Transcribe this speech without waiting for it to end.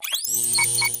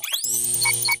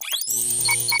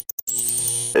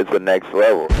it's the next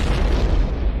level.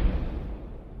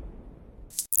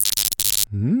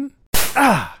 Hmm?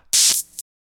 Ah!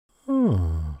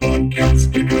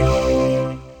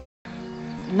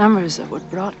 Numbers are what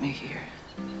brought me here.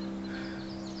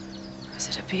 As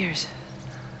it appears,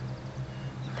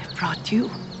 they've brought you.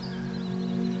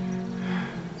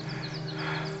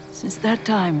 Since that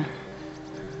time,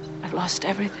 I've lost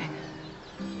everything.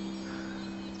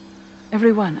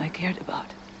 Everyone I cared about.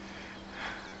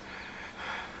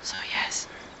 So yes,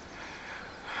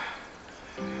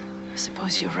 I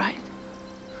suppose you're right.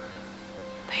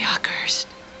 They are cursed.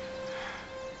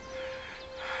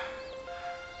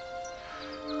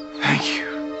 Thank you.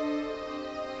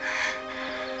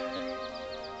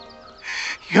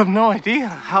 You have no idea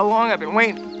how long I've been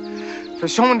waiting for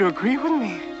someone to agree with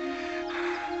me.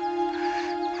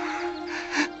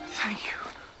 Thank you.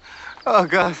 Oh,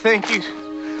 God, thank you.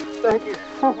 Thank you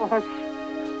so much.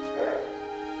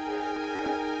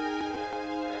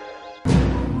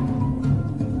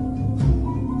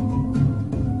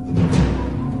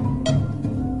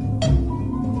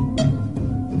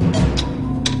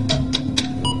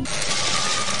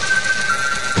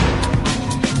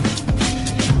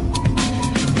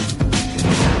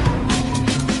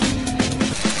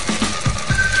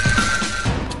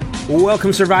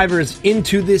 Welcome, survivors,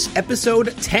 into this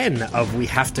episode 10 of We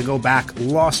Have to Go Back,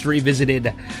 Lost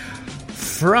Revisited.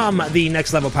 From the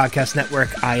Next Level Podcast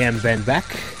Network, I am Ben Beck.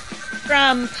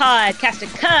 From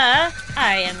Podcastica,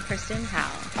 I am Kristen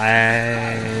Howell.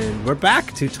 And we're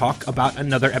back to talk about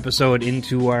another episode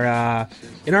into our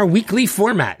in our weekly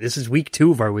format. This is week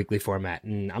 2 of our weekly format,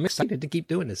 and I'm excited to keep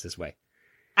doing this way.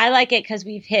 I like it because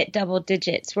we've hit double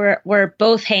digits. We're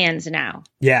both hands now.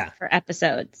 Yeah. For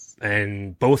episodes.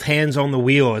 And both hands on the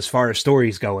wheel as far as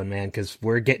stories going, man, because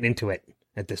we're getting into it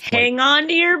at this point. Hang on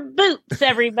to your boots,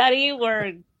 everybody.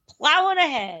 We're plowing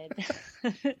ahead.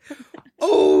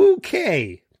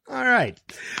 Okay. All right.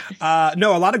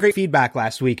 No, a lot of great feedback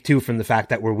last week, too, from the fact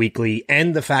that we're weekly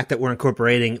and the fact that we're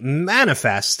incorporating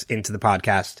Manifest into the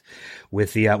podcast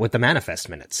with the Manifest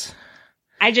minutes.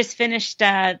 I just finished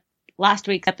last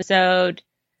week's episode,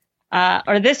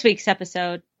 or this week's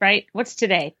episode, right? What's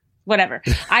today? Whatever.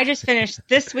 I just finished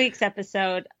this week's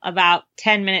episode about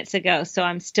 10 minutes ago, so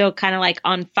I'm still kind of like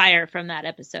on fire from that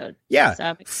episode. Yeah. So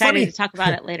I'm excited to talk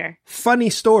about it later.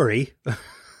 Funny story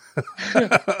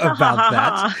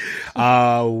about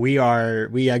that.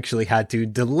 We actually had to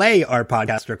delay our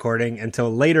podcast recording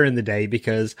until later in the day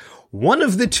because one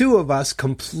of the two of us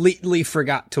completely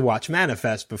forgot to watch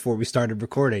Manifest before we started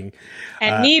recording.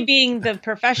 And me being the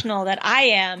professional that I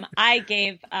am, I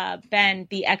gave Ben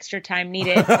the extra time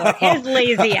needed for his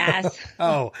lazy ass.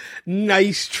 Oh,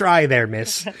 nice try there,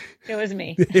 miss. It was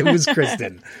me. It was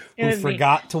Kristen who was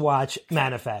forgot to watch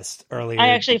Manifest earlier.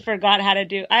 I actually forgot how to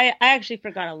do. I actually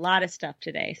forgot a lot of stuff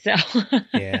today. So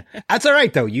yeah, that's all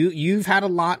right though. You've had a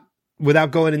lot.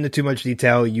 Without going into too much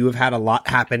detail, you have had a lot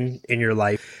happen in your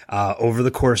life over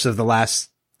the course of the last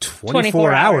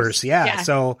 24 hours. Yeah.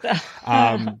 So,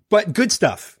 but good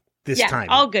stuff this time.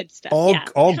 All good stuff.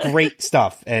 All great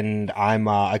stuff. And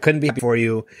I couldn't be happy for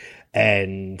you.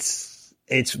 And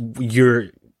it's your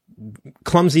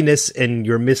clumsiness and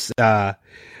your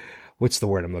what's the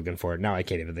word I'm looking for? Now I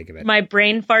can't even think of it. My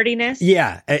brain fartiness.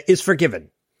 Yeah, is forgiven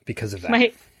because of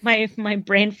that. My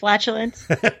brain flatulence.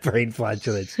 Brain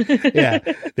flatulence. Yeah,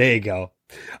 there you go.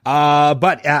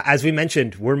 But as we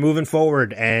mentioned, we're moving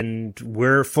forward and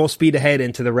we're full speed ahead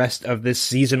into the rest of this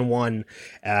season 1.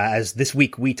 As this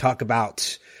week we talk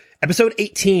about episode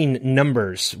 18,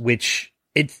 Numbers, which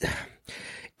it's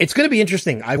going to be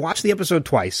interesting. I watched the episode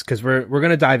twice because we're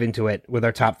going to dive into it with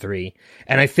our top 3.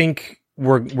 And I think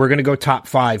we're going to go top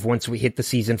 5 once we hit the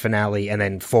season finale, and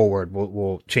then forward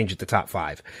we'll change it to top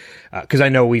 5. Cause I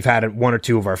know we've had one or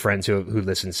two of our friends who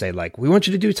listen say like, we want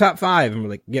you to do top 5. And we're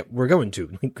like, yep, we're going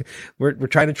to, we're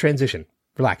trying to transition,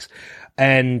 relax.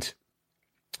 And,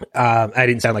 I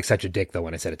didn't sound like such a dick though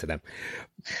when I said it to them.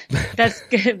 That's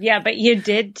good. Yeah. But you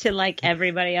did to like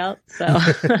everybody else. So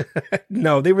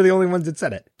no, they were the only ones that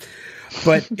said it,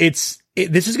 but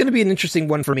this is going to be an interesting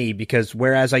one for me because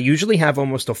whereas I usually have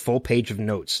almost a full page of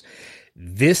notes,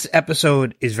 this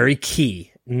episode is very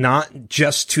key, not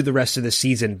just to the rest of the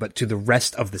season, but to the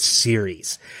rest of the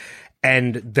series.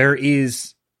 And there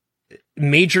is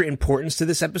major importance to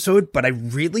this episode, but I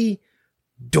really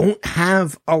don't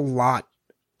have a lot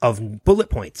of bullet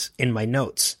points in my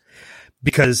notes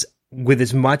because with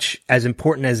as much as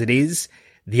important as it is,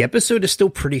 the episode is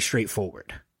still pretty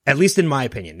straightforward. At least in my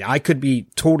opinion. I could be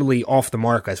totally off the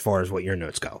mark as far as what your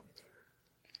notes go.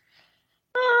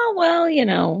 Oh, well, you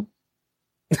know,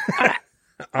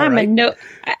 I'm right.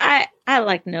 I'm I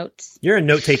like notes. You're a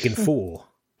note-taking fool.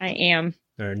 I am.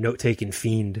 Or a note-taking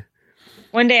fiend.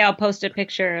 One day I'll post a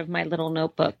picture of my little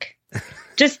notebook.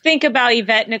 Just think about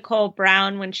Yvette Nicole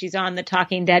Brown when she's on the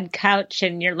Talking Dead couch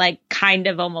and you're like kind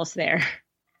of almost there.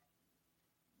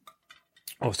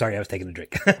 Oh, sorry, I was taking a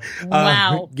drink.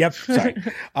 Wow. Yep, sorry.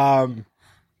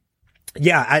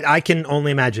 Yeah, I can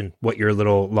only imagine what your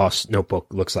little lost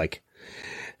notebook looks like.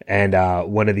 And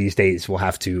one of these days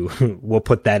we'll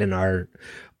put that in our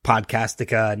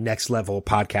Podcastica Next Level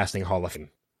Podcasting Hall of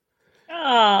Fame.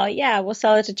 Oh, yeah, we'll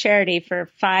sell it to charity for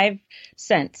 5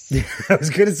 cents. I was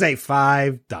going to say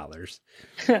 $5.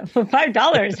 For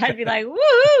 $5, I'd be like,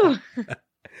 woo!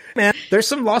 Man, there's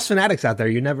some lost fanatics out there.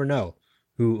 You never know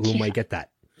who might get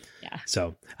that. Yeah.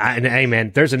 So, and hey,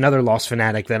 man, there's another lost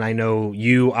fanatic that I know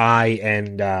you, I,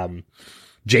 and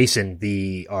Jason,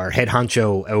 our head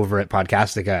honcho over at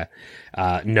Podcastica,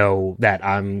 know that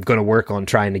I'm going to work on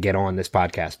trying to get on this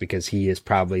podcast because he is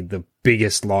probably the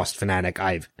biggest lost fanatic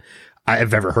I've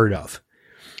ever heard of.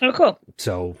 Oh, cool.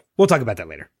 So we'll talk about that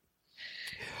later.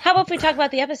 How about if we talk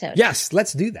about the episode? Yes,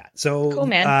 let's do that. So, cool,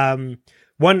 man.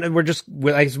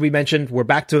 As we mentioned, we're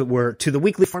to the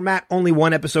weekly format. Only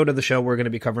one episode of the show we're going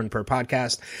to be covering per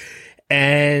podcast.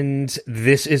 And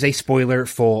this is a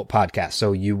spoiler-full podcast.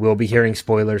 So you will be hearing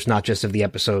spoilers, not just of the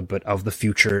episode, but of the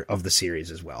future of the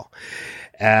series as well.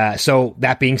 So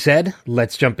that being said,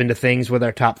 let's jump into things with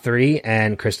our top 3.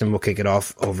 And Kristen, we'll kick it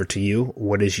off over to you.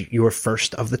 What is your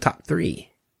first of the top 3?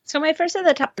 So my first of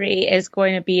the top 3 is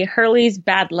going to be Hurley's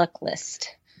bad luck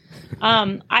list.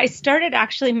 I started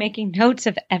actually making notes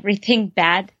of everything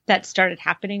bad that started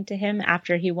happening to him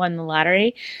after he won the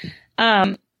lottery.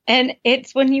 And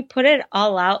it's when you put it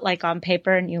all out, like on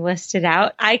paper, and you list it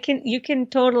out, you can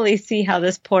totally see how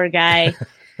this poor guy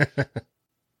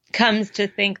comes to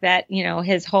think that,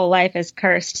 his whole life is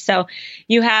cursed. So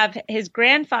you have his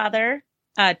grandfather,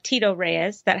 Tito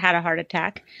Reyes, that had a heart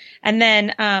attack. And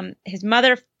then his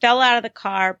mother fell out of the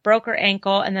car, broke her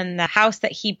ankle, and then the house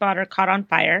that he bought her caught on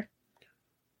fire.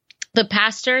 The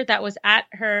pastor that was at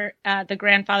the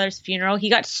grandfather's funeral, he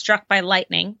got struck by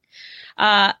lightning.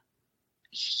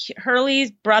 Hurley's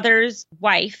brother's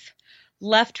wife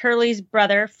left Hurley's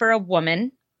brother for a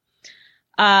woman.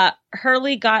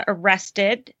 Hurley got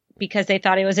arrested because they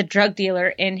thought he was a drug dealer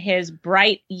in his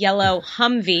bright yellow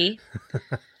Humvee.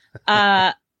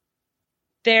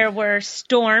 There were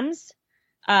storms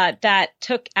that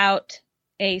took out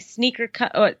a sneaker.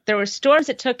 There were storms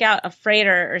that took out a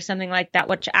freighter or something like that,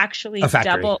 which actually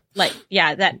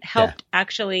helped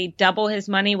actually double his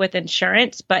money with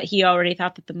insurance. But he already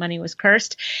thought that the money was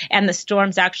cursed, and the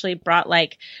storms actually brought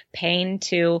pain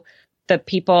to the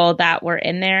people that were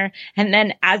in there. And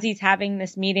then as he's having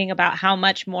this meeting about how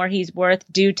much more he's worth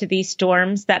due to these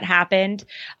storms that happened,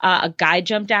 a guy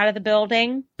jumped out of the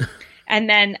building. And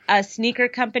then a sneaker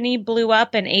company blew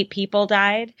up and 8 people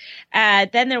died.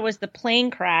 Then there was the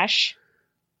plane crash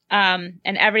and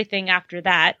everything after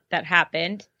that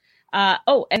happened.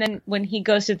 And then when he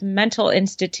goes to the mental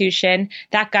institution,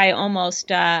 that guy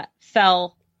almost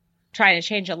fell trying to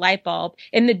change a light bulb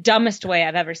in the dumbest way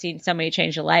I've ever seen somebody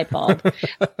change a light bulb.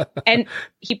 And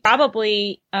he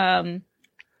probably, I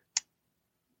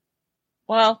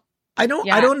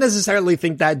don't necessarily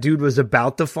think that dude was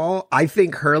about to fall. I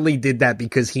think Hurley did that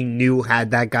because he knew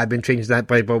had that guy been changing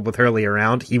that light bulb with Hurley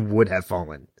around, he would have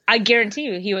fallen. I guarantee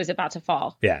you he was about to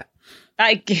fall. Yeah.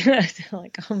 I guess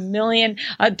like a million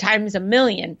times a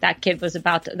million. That guy was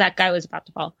about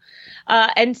to fall.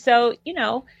 And so,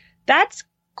 that's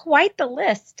quite the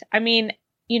list. I mean,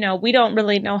 we don't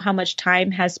really know how much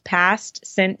time has passed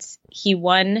since he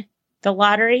won the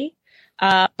lottery.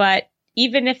 But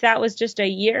even if that was just a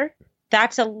year,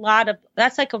 that's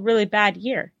like a really bad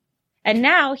year. And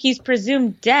now he's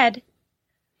presumed dead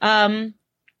on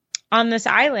this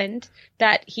island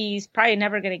that he's probably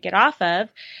never going to get off of.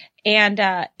 And,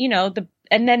 and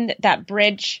then that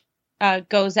bridge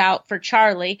goes out for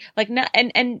Charlie.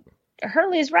 And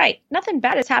Hurley is right. Nothing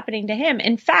bad is happening to him.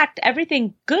 In fact,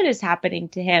 everything good is happening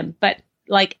to him. But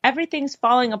everything's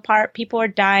falling apart. People are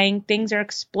dying. Things are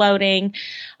exploding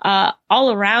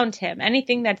all around him.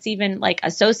 Anything that's even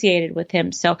associated with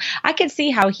him. So I could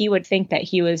see how he would think that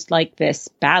he was this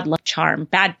bad luck charm,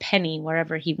 bad penny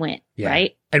wherever he went. Yeah.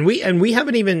 Right. And we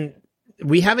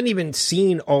haven't even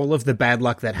seen all of the bad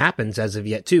luck that happens as of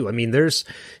yet, too. I mean, there's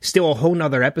still a whole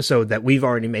nother episode that we've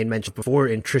already made mention before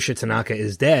in Trisha Tanaka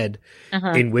is Dead,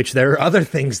 in which there are other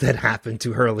things that happen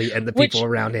to Hurley and the people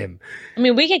around him. I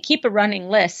mean, we could keep a running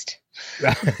list.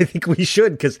 I think we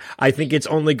should, because I think it's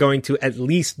only going to at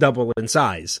least double in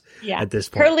size at this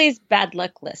point. Hurley's bad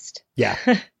luck list. Yeah.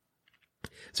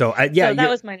 So So that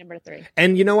was my number 3.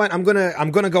 And you know what? I'm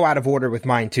gonna go out of order with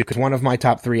mine too, because one of my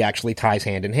top 3 actually ties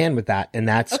hand in hand with that, and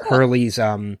that's Hurley's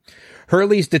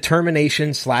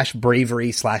determination /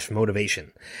 bravery /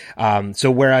 motivation.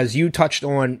 So whereas you touched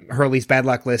on Hurley's bad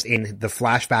luck list in the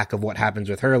flashback of what happens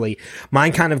with Hurley,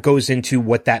 mine kind of goes into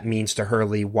what that means to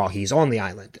Hurley while he's on the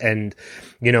island. And,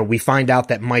 you know, we find out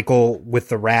that Michael with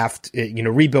the raft, you know,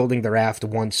 rebuilding the raft,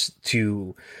 wants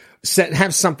to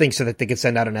have something so that they can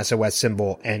send out an SOS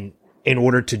symbol, and in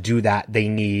order to do that, they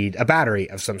need a battery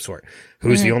of some sort.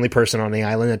 Who's the only person on the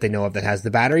island that they know of that has the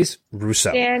batteries?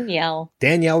 Rousseau.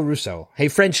 Danielle Rousseau. Hey,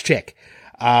 French chick.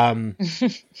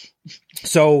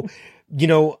 So, you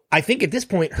know, I think at this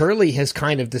point, Hurley has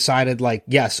kind of decided, like,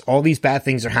 yes, all these bad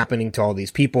things are happening to all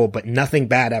these people, but nothing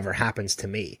bad ever happens to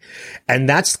me. And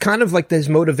that's kind of like his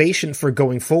motivation for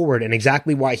going forward, and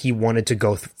exactly why he wanted to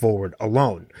go forward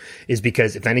alone, is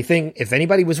because if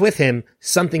anybody was with him,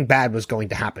 something bad was going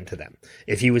to happen to them.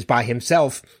 If he was by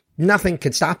himself, nothing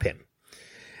could stop him.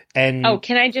 And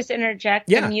can I just interject?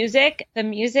 Yeah. The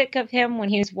music of him when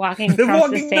he was walking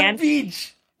across the sand. The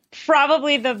beach.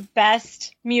 Probably the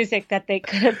best music that they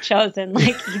could have chosen.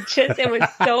 Like, it was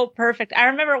so perfect. I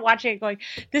remember watching it going,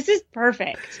 this is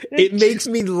perfect. It makes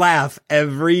me laugh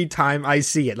every time I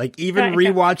see it. Like, even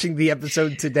rewatching the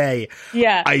episode today,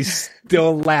 I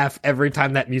still laugh every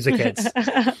time that music hits.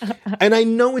 And I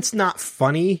know it's not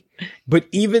funny, but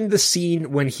even the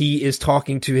scene when he is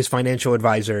talking to his financial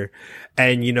advisor,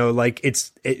 and, you know, like,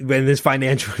 when this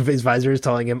financial advisor is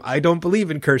telling him, I don't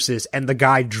believe in curses, and the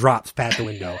guy drops past the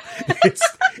window.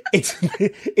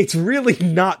 It's really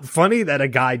not funny that a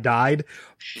guy died,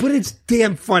 but it's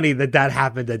damn funny that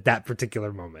happened at that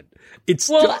particular moment. It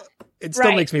still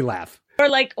makes me laugh.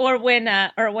 Or when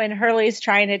Hurley's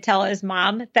trying to tell his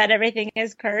mom that everything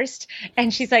is cursed,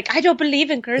 and she's like, I don't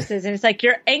believe in curses. And it's like,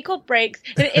 your ankle breaks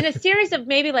in a series of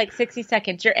maybe like 60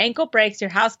 seconds. Your ankle breaks, your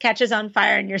house catches on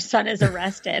fire, and your son is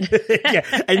arrested.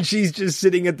 Yeah. And she's just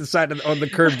sitting at the side on the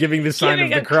curb, giving the sign of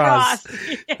the cross.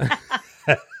 Yeah.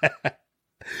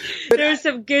 There's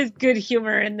some good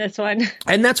humor in this one.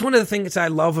 And that's one of the things I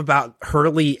love about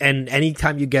Hurley, and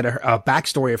anytime you get a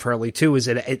backstory of Hurley too, is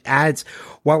that it adds,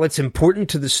 while it's important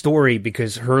to the story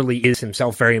because Hurley is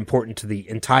himself very important to the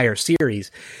entire series,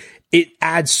 it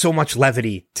adds so much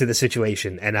levity to the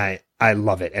situation, and I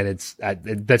love it.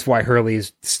 And that's why Hurley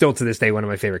is still to this day one of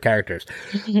my favorite characters.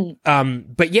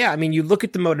 But yeah, I mean, you look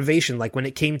at the motivation, like when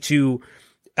it came to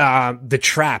the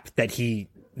trap that he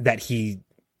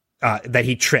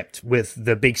tripped with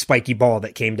the big spiky ball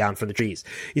that came down from the trees.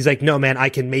 He's like, no, man, I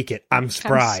can make it. I'm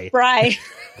spry.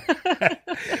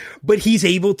 But he's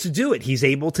able to do it. He's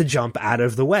able to jump out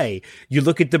of the way. You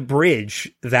look at the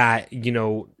bridge that, you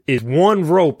know, is one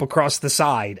rope across the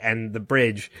side and the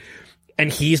bridge,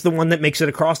 and he's the one that makes it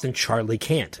across, and Charlie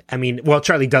can't. I mean, well,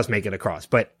 Charlie does make it across,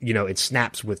 but, you know, it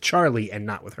snaps with Charlie and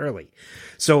not with Hurley.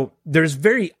 So there's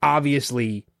very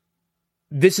obviously,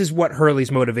 this is what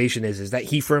Hurley's motivation is that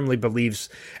he firmly believes,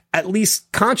 at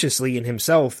least consciously in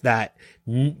himself, that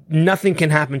nothing can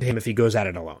happen to him if he goes at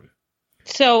it alone.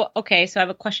 So I have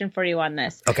a question for you on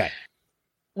this. Okay.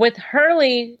 With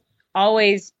Hurley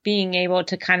always being able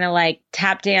to kind of like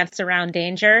tap dance around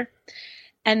danger,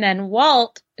 and then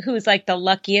Walt, who's like the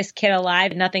luckiest kid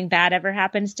alive, nothing bad ever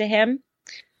happens to him.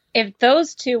 If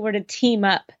those two were to team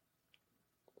up,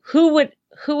 who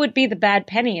would be the bad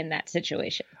penny in that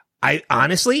situation? I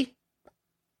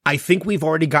think we've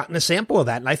already gotten a sample of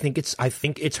that, and I think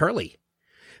it's Hurley.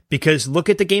 Because look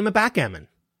at the game of backgammon.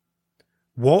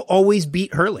 Walt always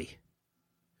beat Hurley.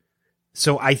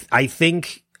 So I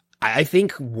think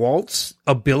Walt's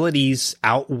abilities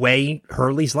outweigh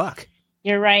Hurley's luck.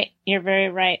 You're right. You're very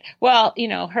right. Well, you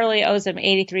know, Hurley owes him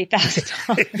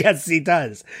 $83,000. Yes, he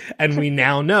does. And we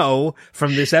now know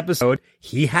from this episode,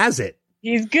 he has it.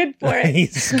 He's good for it.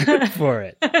 He's good for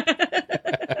it.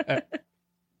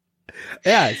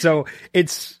 Yeah, so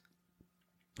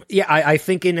I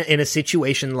think in a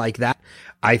situation like that,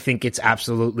 I think it's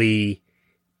absolutely,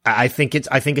 I think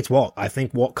it's Walt. I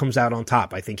think Walt comes out on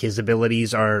top. I think his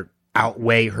abilities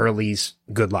outweigh Hurley's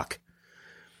good luck.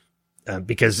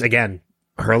 Because again,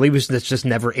 Hurley was just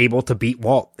never able to beat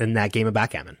Walt in that game of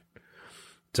backgammon.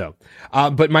 So,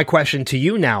 but my question to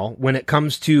you now, when it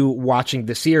comes to watching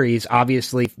the series,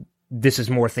 obviously this is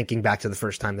more thinking back to the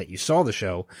first time that you saw the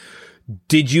show.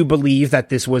 Did you believe that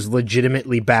this was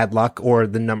legitimately bad luck, or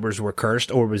the numbers were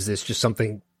cursed, or was this just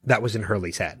something that was in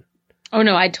Hurley's head? Oh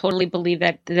no, I totally believe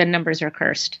that the numbers are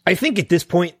cursed. I think at this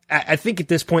point,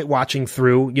 watching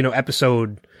through, you know,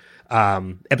 episode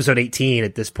 18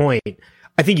 at this point,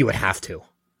 I think you would have to.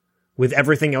 with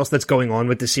everything else that's going on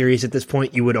with the series at this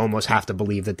point, you would almost have to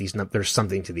believe that there's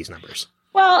something to these numbers.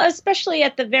 Well, especially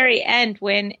at the very end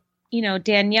when, you know,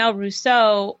 Danielle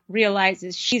Rousseau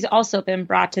realizes she's also been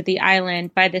brought to the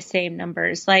island by the same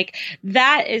numbers. Like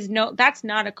that's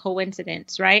not a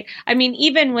coincidence, right? I mean,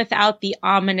 even without the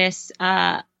ominous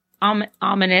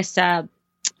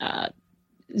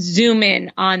zoom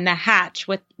in on the hatch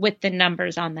with the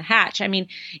numbers on the hatch. I mean,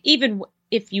 even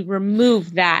if you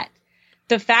remove that,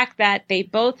 the fact that they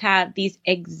both have these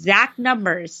exact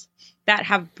numbers that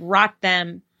have brought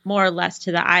them more or less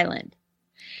to the island.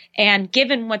 And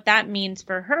given what that means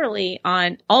for Hurley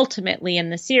on ultimately in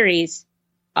the series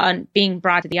on being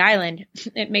brought to the island,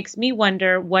 it makes me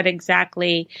wonder what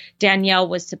exactly Danielle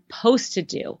was supposed to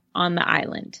do on the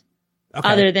island,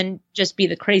 other than just be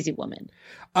the crazy woman.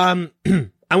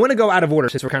 I want to go out of order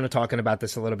since we're kind of talking about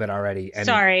this a little bit already. And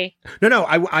Sorry. No,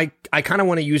 I kind of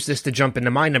want to use this to jump into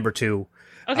my number 2.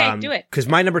 Okay, do it. Because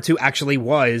my number 2 actually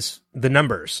was the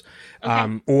numbers,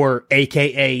 Okay. or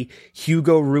AKA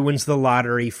Hugo ruins the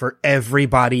lottery for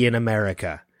everybody in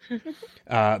America.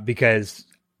 Because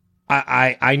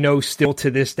I know still to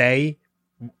this day,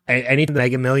 anytime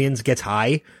Mega Millions gets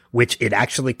high, which it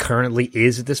actually currently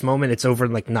is at this moment, it's over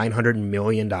like $900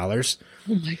 million. Oh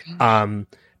my God.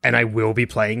 And I will be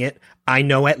playing it. I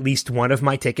know at least one of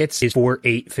my tickets is 4,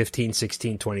 8, 15,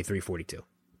 16, 23, 42.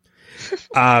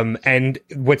 And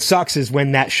what sucks is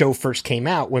when that show first came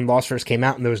out, when Lost first came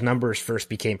out and those numbers first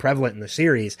became prevalent in the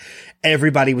series,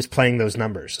 everybody was playing those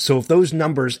numbers. So if those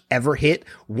numbers ever hit,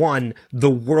 1, the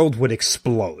world would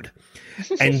explode.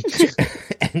 And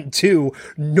and 2,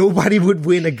 nobody would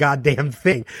win a goddamn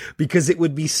thing because it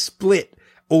would be split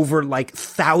over like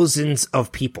thousands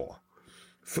of people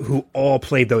who all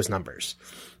played those numbers.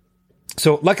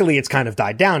 So luckily it's kind of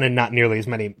died down and not nearly as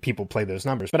many people play those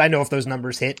numbers. But I know if those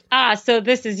numbers hit. So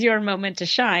this is your moment to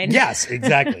shine. Yes,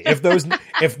 exactly. if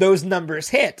those numbers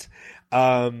hit,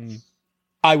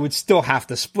 I would still have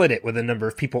to split it with a number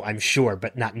of people, I'm sure,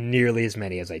 but not nearly as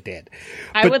many as I did.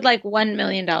 I would like $1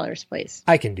 million, please.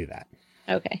 I can do that.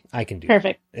 Okay. I can do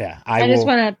Perfect. that. Yeah. I just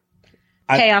want to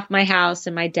pay off my house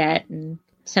and my debt and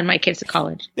send my kids to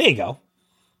college. There you go.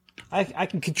 I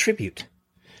can contribute.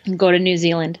 And go to New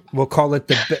Zealand. We'll call it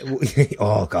the.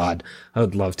 Oh God, I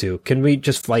would love to. Can we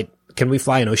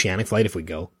fly an oceanic flight if we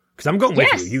go? Because I'm going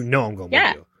with you. You know I'm going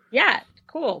with you. Yeah.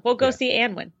 Cool. We'll go see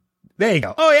Anwin. There you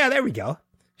go. Oh yeah, there we go.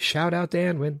 Shout out to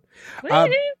Anwin.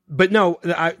 But no,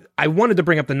 I wanted to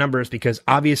bring up the numbers because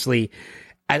obviously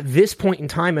at this point in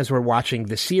time, as we're watching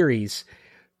the series,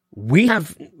 we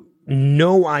have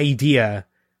no idea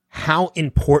how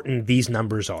important these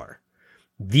numbers are.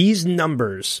 These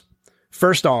numbers,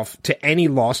 first off, to any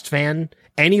Lost fan,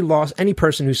 any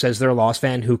person who says they're a Lost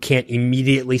fan who can't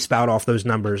immediately spout off those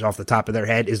numbers off the top of their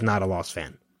head is not a Lost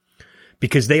fan.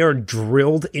 Because they are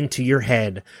drilled into your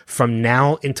head from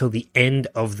now until the end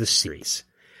of the series.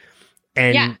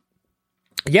 And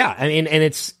yeah, I mean, and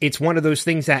it's one of those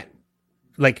things that,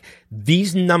 like,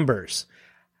 these numbers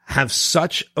have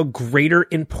such a greater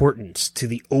importance to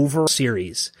the overall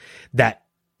series that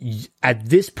at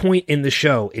this point in the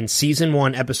show, in season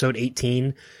 1, episode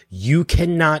 18, you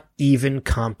cannot even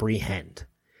comprehend.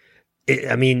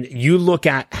 I mean, you look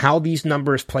at how these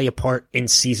numbers play a part in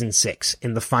season 6,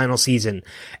 in the final season,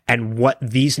 and what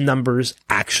these numbers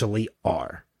actually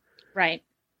are. Right.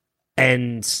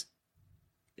 And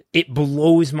it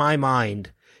blows my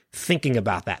mind thinking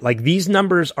about that. Like, these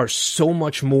numbers are so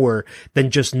much more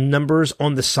than just numbers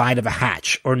on the side of a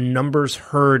hatch or numbers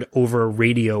heard over a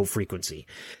radio frequency.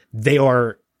 They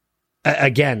are,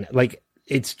 again, like,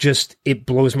 it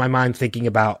blows my mind thinking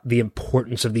about the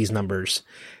importance of these numbers.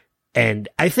 And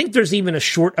I think there's even a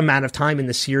short amount of time in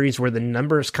the series where the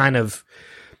numbers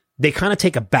they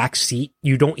take a back seat.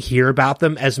 You don't hear about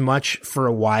them as much for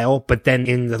a while, but then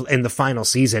in the final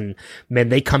season, man,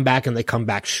 they come back and they come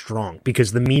back strong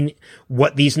because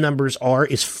what these numbers are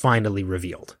is finally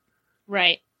revealed.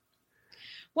 Right.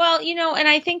 Well, and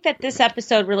I think that this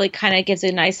episode really kind of gives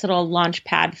a nice little launch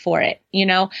pad for it.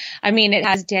 I mean, it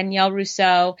has Danielle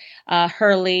Rousseau,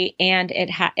 Hurley, and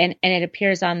it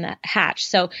appears on the hatch.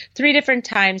 So 3 different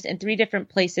times in 3 different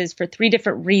places for 3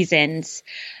 different reasons,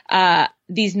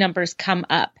 these numbers come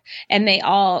up, and they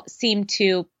all seem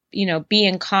to, be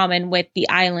in common with the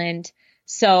island.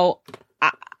 So,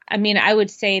 I mean, I would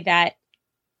say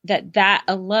that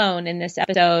alone in this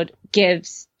episode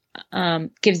gives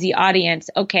the audience,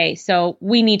 okay, so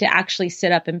we need to actually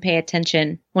sit up and pay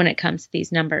attention when it comes to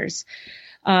these numbers.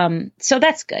 So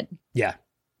that's good. Yeah.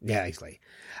 Yeah, exactly.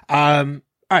 All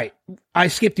right. I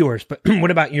skipped yours, but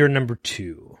what about your number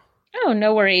 2? Oh,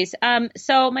 no worries.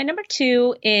 So my number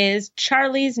 2 is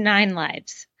Charlie's 9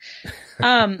 Lives.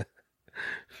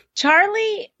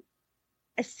 Charlie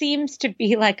seems to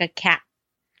be like a cat.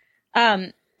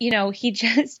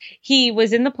 He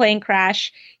was in the plane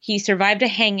crash. He survived a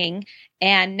hanging,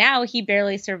 and now he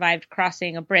barely survived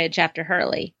crossing a bridge after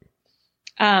Hurley.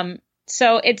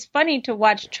 So it's funny to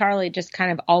watch Charlie just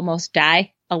kind of almost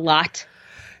die a lot.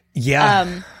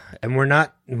 Yeah. And we're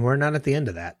not at the end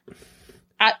of that.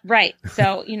 Right.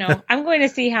 So, I'm going to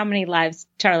see how many lives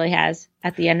Charlie has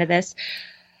at the end of this.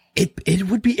 It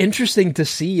would be interesting to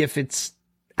see if it's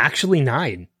actually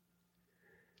 9.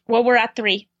 Well, we're at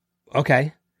 3.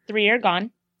 Okay. 3 are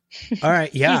gone. All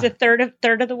right. Yeah. He's a third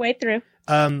of the way through.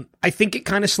 I think it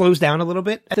kind of slows down a little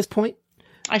bit at this point.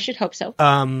 I should hope so.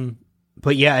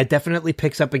 But yeah, it definitely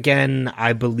picks up again,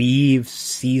 I believe,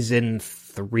 season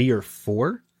 3 or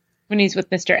 4. When he's with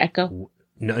Mr. Echo?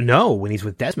 No, when he's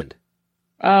with Desmond.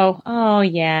 Oh,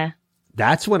 yeah.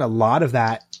 That's when a lot of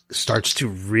that starts to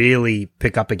really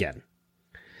pick up again.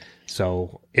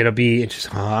 So it'll be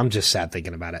interesting. Oh, I'm just sad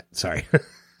thinking about it. Sorry.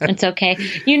 It's okay.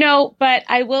 But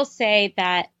I will say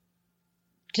that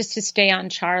just to stay on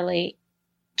Charlie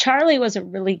was a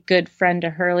really good friend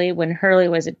to Hurley when Hurley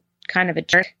was a kind of a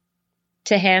jerk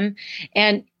to him.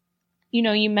 And,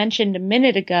 you mentioned a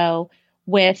minute ago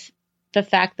with the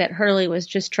fact that Hurley was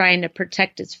just trying to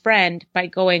protect his friend by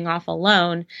going off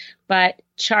alone, but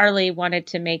Charlie wanted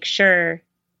to make sure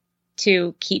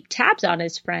to keep tabs on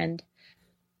his friend.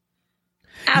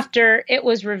 After it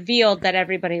was revealed that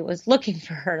everybody was looking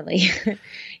for Hurley,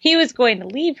 he was going to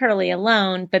leave Hurley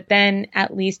alone, but then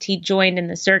at least he joined in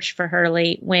the search for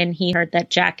Hurley when he heard that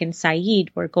Jack and Sayid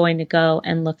were going to go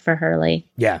and look for Hurley.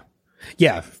 Yeah.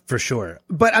 Yeah, for sure.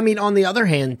 But I mean, on the other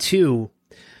hand, too,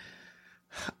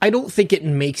 I don't think it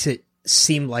makes it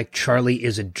seem like Charlie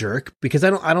is a jerk, because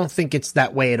I don't think it's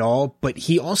that way at all. But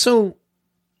he also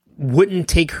wouldn't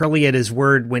take Hurley at his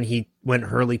word when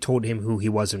Hurley told him who he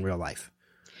was in real life.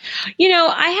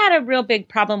 I had a real big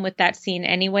problem with that scene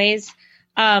anyways.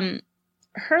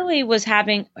 Hurley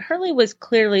was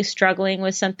clearly struggling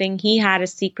with something. He had a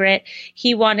secret.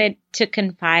 He wanted to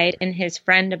confide in his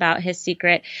friend about his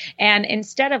secret. And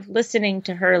instead of listening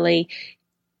to Hurley,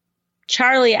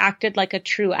 Charlie acted like a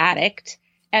true addict,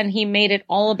 and he made it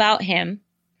all about him.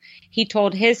 He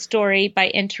told his story by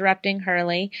interrupting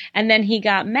Hurley, and then he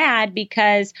got mad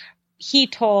because he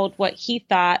told what he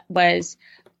thought was,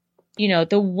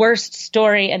 the worst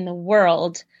story in the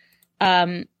world.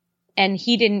 And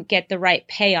he didn't get the right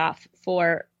payoff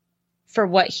for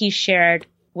what he shared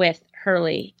with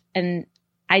Hurley. And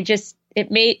I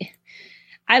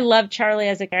love Charlie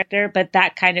as a character, but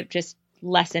that kind of just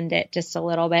lessened it just a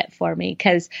little bit for me.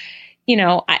 Cause,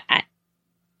 I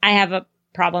have a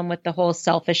problem with the whole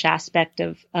selfish aspect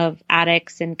of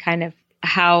addicts and kind of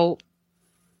how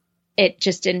it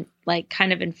just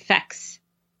kind of infects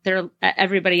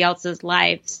everybody else's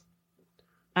lives.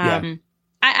 Yeah.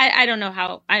 I don't know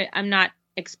how I'm not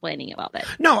explaining it well, but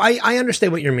no, I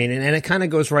understand what you're meaning. And it kind of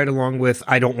goes right along with,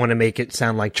 I don't want to make it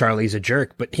sound like Charlie's a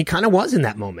jerk, but he kind of was in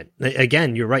that moment.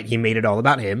 Again, you're right. He made it all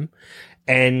about him,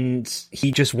 and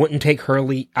he just wouldn't take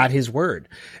Hurley at his word.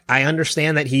 I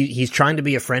understand that he's trying to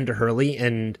be a friend to Hurley,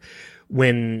 and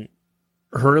when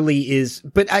Hurley is,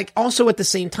 but also at the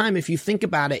same time, if you think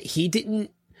about it, he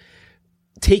didn't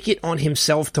take it on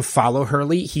himself to follow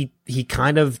Hurley. He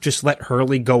kind of just let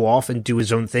Hurley go off and do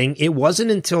his own thing. It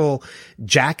wasn't until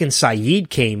Jack and Sayid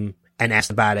came and asked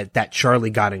about it that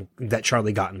Charlie got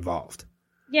involved.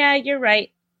 Yeah, you're right.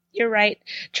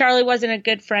 Charlie wasn't a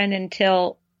good friend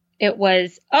until it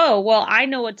was, oh, well, I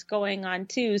know what's going on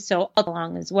too, so I'll go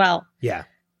along as well. Yeah.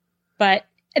 But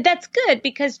that's good,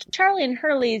 because Charlie and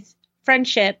Hurley's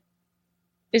friendship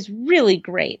is really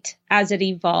great as it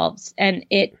evolves, and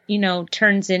it,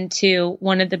 turns into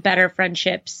one of the better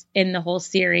friendships in the whole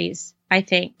series, I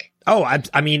think. Oh,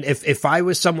 I mean, if I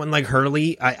was someone like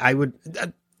Hurley, I would,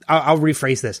 I'll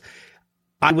rephrase this.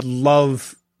 I would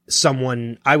love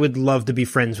to be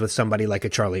friends with somebody like a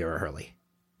Charlie or a Hurley.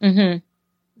 Mm-hmm.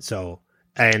 So,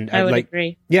 and I would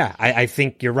agree. Yeah, I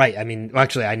think you're right. I mean,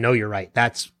 actually, I know you're right.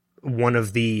 That's one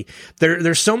of the,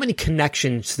 there's so many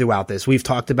connections throughout this. We've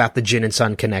talked about the Jin and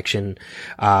Sun connection.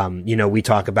 We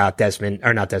talk about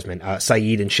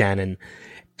Sayid and Shannon,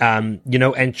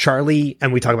 and Charlie,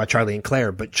 and we talk about Charlie and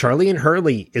Claire, but Charlie and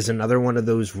Hurley is another one of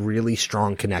those really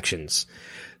strong connections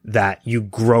that you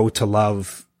grow to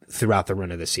love throughout the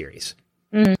run of the series.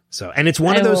 Mm-hmm. So, and it's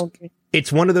one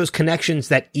of those connections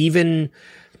that even,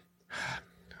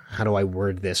 how do I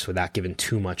word this without giving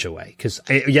too much away? Because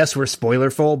yes, we're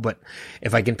spoilerful, but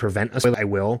if I can prevent a spoiler, I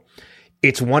will.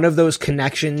 it's one of those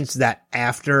connections that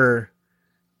after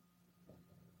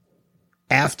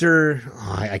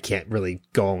I can't really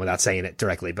go on without saying it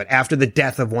directly, but after the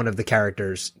death of one of the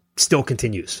characters, still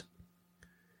continues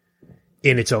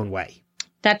in its own way.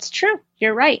 That's true.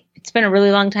 You're right. It's been a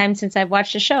really long time since I've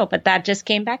watched a show, but that just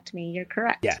came back to me. You're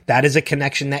correct. Yeah, that is a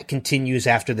connection that continues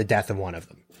after the death of one of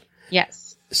them.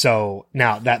 Yes. So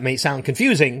now that may sound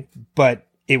confusing, but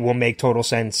it will make total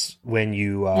sense when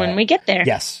you when we get there.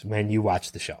 Yes, when you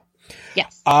watch the show.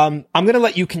 Yes. I'm going to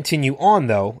let you continue on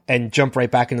though, and jump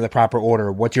right back into the proper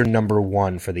order. What's your number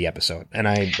one for the episode? And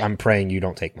I'm praying you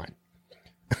don't take mine.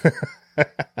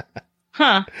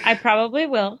 I probably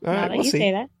will. All right, now that we'll you see.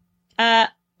 say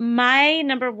that. My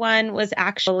number one was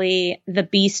actually the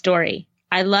B story.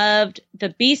 I loved the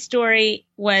B story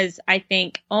was, I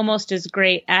think, almost as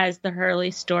great as the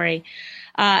Hurley story.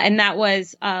 And that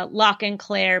was Locke and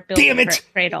Claire building Damn it!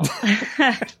 Cradle.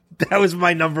 That was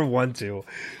my number one too.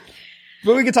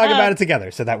 But we can talk about it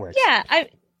together, so that works. Yeah,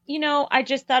 I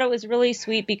just thought it was really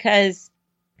sweet because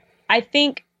I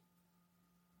think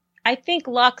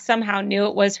Locke somehow knew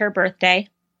it was her birthday.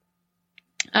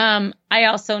 I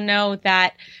also know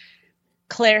that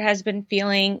Claire has been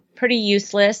feeling pretty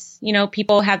useless. You know,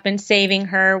 people have been saving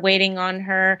her, waiting on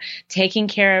her, taking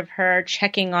care of her,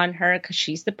 checking on her because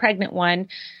she's the pregnant one.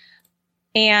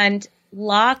 And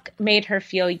Locke made her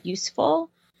feel useful.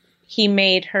 He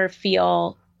made her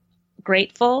feel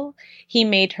grateful. He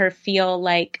made her feel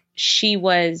like she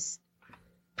was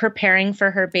preparing for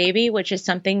her baby, which is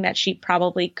something that she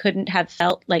probably couldn't have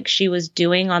felt like she was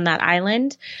doing on that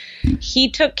island.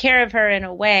 He took care of her in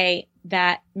a way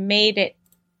that made it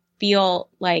feel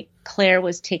like Claire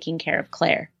was taking care of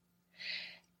Claire.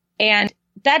 And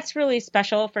that's really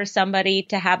special for somebody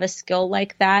to have a skill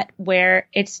like that, where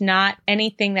it's not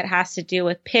anything that has to do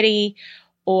with pity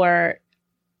or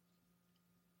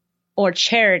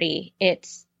charity.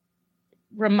 It's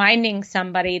reminding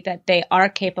somebody that they are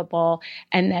capable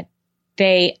and that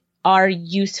they are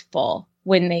useful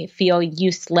when they feel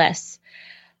useless.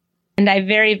 And I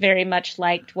very, very much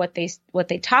liked what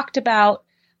they talked about.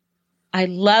 I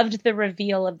loved the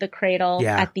reveal of the cradle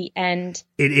at the end.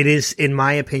 It is, in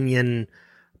my opinion,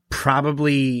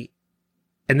 probably,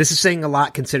 and this is saying a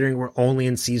lot considering we're only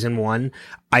in season 1,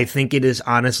 I think it is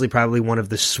honestly probably one of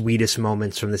the sweetest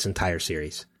moments from this entire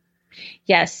series.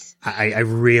 Yes. I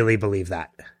really believe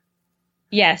that.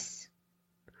 Yes.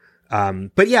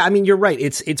 But yeah, I mean, you're right.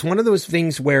 It's one of those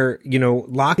things where, you know,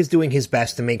 Locke is doing his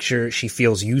best to make sure she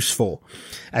feels useful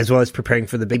as well as preparing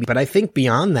for the baby. But I think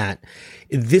beyond that,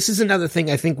 this is another thing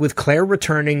I think with Claire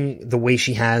returning the way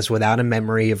she has without a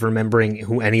memory of remembering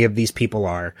who any of these people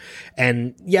are.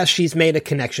 And yes, she's made a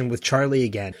connection with Charlie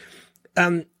again.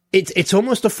 It's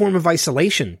almost a form of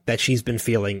isolation that she's been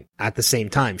feeling at the same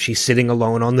time. She's sitting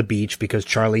alone on the beach because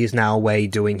Charlie is now away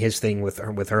doing his thing with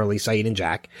Hurley, Saeed, and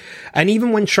Jack. And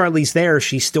even when Charlie's there,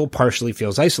 she still partially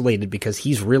feels isolated because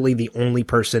he's really the only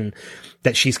person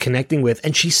that she's connecting with,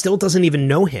 and she still doesn't even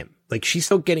know him. Like, she's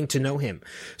still getting to know him.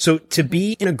 So to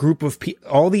be in a group of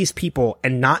all these people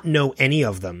and not know any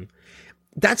of them,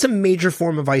 that's a major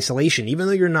form of isolation. Even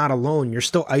though you're not alone, you're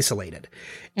still isolated.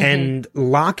 Mm-hmm. And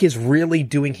Locke is really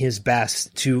doing his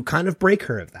best to kind of break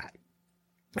her of that.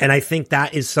 And I think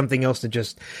that is something else that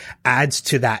just adds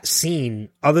to that scene,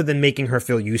 other than making her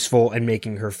feel useful and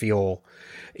making her feel,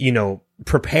 you know,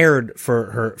 prepared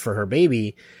for her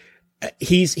baby.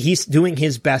 He's doing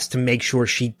his best to make sure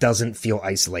she doesn't feel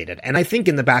isolated. And I think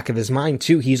in the back of his mind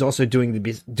too, he's also doing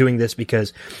this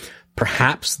because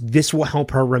perhaps this will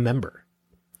help her remember.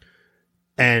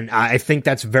 And I think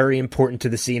that's very important to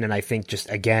the scene. And I think just,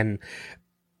 again,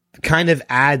 kind of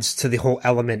adds to the whole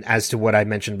element as to what I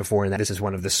mentioned before, and that this is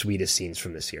one of the sweetest scenes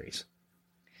from the series.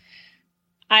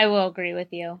 I will agree with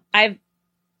you. I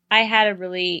had a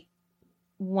really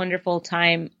wonderful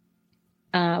time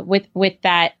with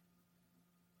that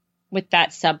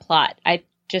subplot. I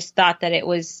just thought that it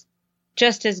was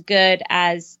just as good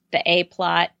as the A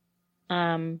plot.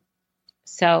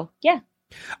 So yeah.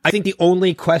 I think the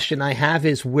only question I have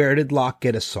is, where did Locke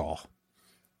get a saw?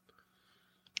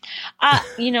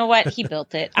 You know what? He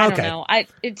built it. I don't know.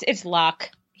 It's Locke.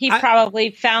 He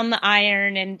probably found the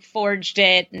iron and forged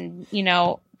it, and, you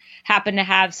know, happened to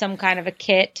have some kind of a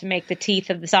kit to make the teeth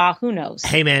of the saw. Who knows?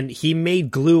 Hey man, he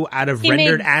made glue out of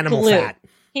rendered animal fat.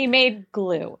 He made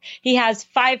glue. He has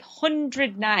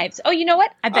 500 knives. Oh, you know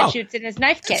what? I bet you it's in his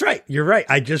knife kit. That's right. You're right.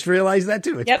 I just realized that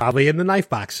too. It's probably in the knife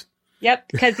box. Yep,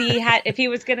 because if he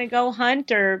was going to go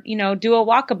hunt or, you know, do a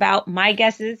walkabout, my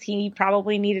guess is he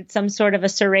probably needed some sort of a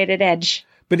serrated edge.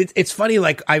 But it's funny,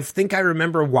 like, I think I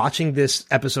remember watching this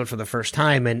episode for the first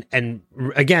time and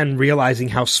again, realizing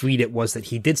how sweet it was that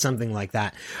he did something like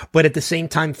that. But at the same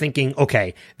time thinking,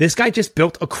 okay, this guy just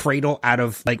built a cradle out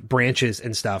of, like, branches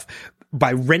and stuff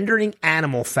by rendering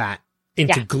animal fat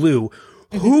into glue.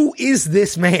 Who is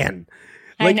this man?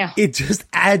 Like, I know. it just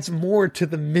adds more to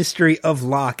the mystery of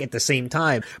Locke at the same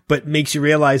time, but makes you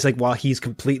realize, like, while he's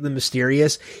completely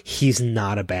mysterious, he's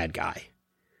not a bad guy.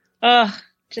 Ugh.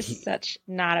 Just such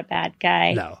not a bad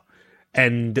guy. No.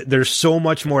 And there's so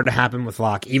much more to happen with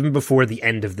Locke, even before the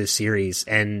end of this series.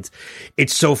 And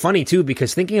it's so funny, too,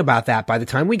 because thinking about that, by the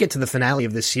time we get to the finale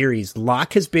of this series,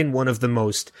 Locke has been one of the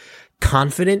most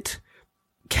confident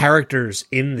characters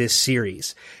in this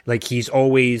series. Like, he's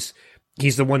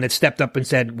the one that stepped up and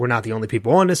said, we're not the only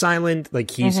people on this island. Like,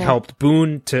 he's helped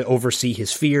Boone to overcome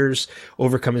his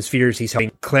fears. He's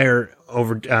helping Claire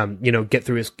get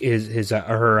through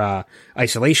her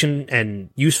isolation and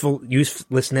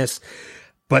uselessness.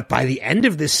 But by the end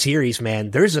of this series,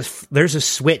 man, there's a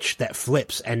switch that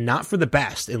flips, and not for the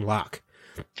best in Locke.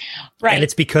 Right. And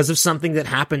it's because of something that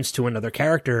happens to another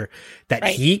character that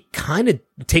he kind of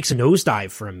takes a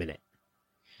nosedive for a minute.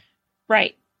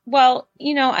 Right. Well,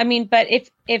 but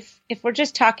if we're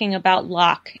just talking about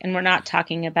Locke and we're not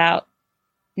talking about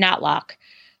not Locke,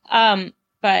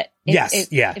 but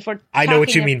if we're I know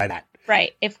what you mean by that.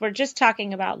 Right. If we're just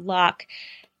talking about Locke,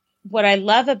 what I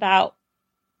love about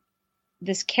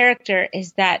this character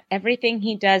is that everything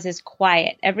he does is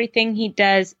quiet. Everything he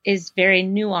does is very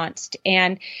nuanced,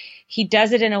 and he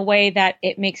does it in a way that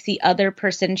it makes the other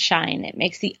person shine. It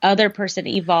makes the other person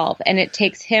evolve, and it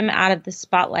takes him out of the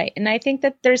spotlight. And I think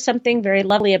that there's something very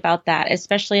lovely about that,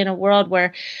 especially in a world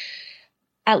where,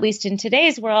 at least in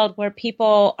today's world, where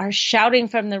people are shouting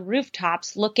from the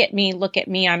rooftops, look at me,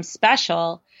 I'm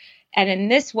special. And in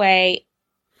this way,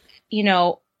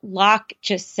 Locke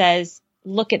just says,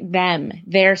 look at them.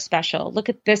 They're special. Look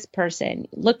at this person.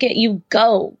 Look at you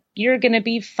go. You're going to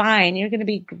be fine. You're going to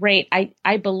be great.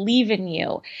 I believe in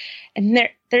you. And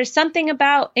there's something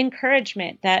about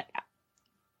encouragement that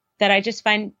I just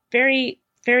find very,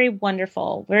 very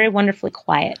wonderful, very wonderfully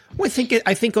quiet. Well,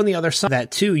 I think on the other side of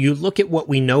that too, you look at what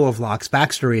we know of Locke's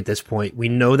backstory at this point. We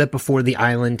know that before the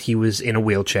island, he was in a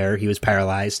wheelchair. He was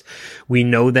paralyzed. We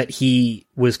know that he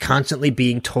was constantly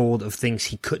being told of things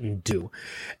he couldn't do.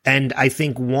 And I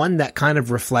think one that kind of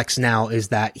reflects now is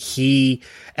that he,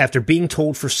 after being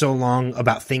told for so long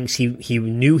about things he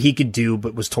knew he could do,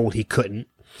 but was told he couldn't,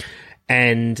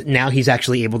 and now he's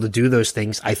actually able to do those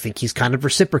things, I think he's kind of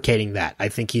reciprocating that. I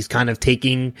think he's kind of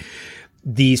taking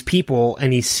these people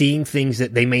and he's seeing things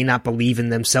that they may not believe in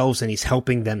themselves, and he's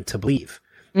helping them to believe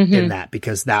in that,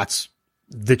 because that's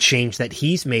the change that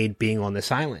he's made being on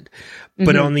this island.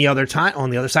 But on the other side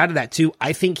of that too,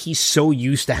 I think he's so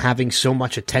used to having so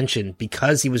much attention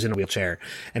because he was in a wheelchair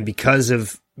and because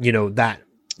of, that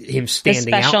him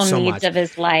standing out so much. The special needs of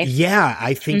his life. Yeah,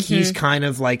 I think he's kind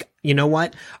of like, you know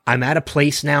what? I'm at a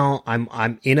place now.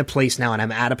 I'm in a place now, and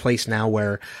I'm at a place now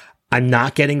where I'm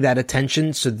not getting that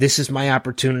attention. So this is my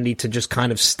opportunity to just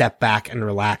kind of step back and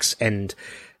relax and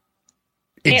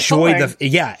enjoy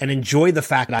the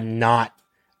fact that I'm not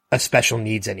a special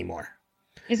needs anymore.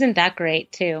 Isn't that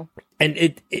great too? And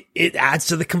it adds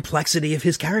to the complexity of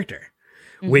his character,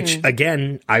 which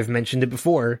again, I've mentioned it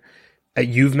before.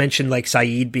 You've mentioned like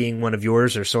Saeed being one of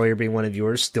yours or Sawyer being one of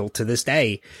yours still to this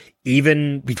day,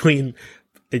 even between,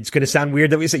 it's going to sound weird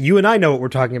that we say you and I know what we're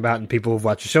talking about and people who've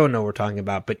watched the show know what we're talking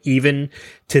about, but even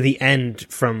to the end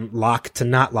from Locke to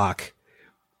not Locke,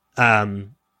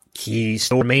 he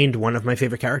still remained one of my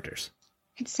favorite characters.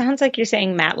 It sounds like you're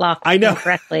saying Matlock. I know.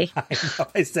 Correctly. I know.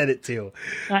 I said it too.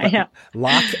 I know.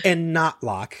 Locke and not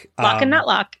Locke. Locke and not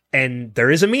Locke. And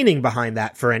there is a meaning behind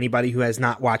that for anybody who has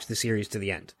not watched the series to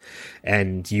the end.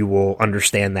 And you will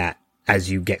understand that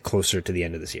as you get closer to the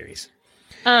end of the series.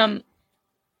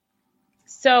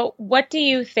 So what do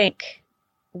you think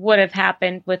would have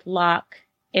happened with Locke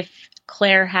if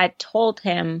Claire had told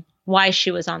him why she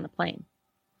was on the plane?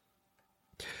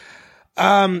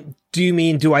 Do you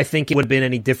mean, do I think it would have been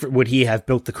any different? Would he have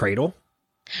built the cradle?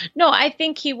 No, I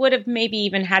think he would have maybe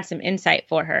even had some insight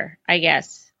for her, I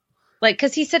guess. Like,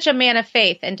 because he's such a man of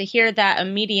faith, and to hear that a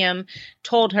medium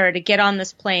told her to get on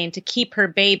this plane to keep her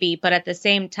baby, but at the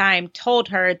same time told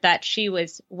her that she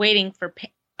was waiting for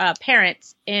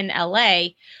parents in LA,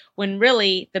 when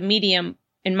really the medium,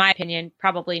 in my opinion,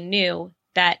 probably knew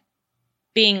that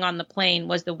being on the plane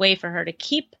was the way for her to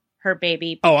keep her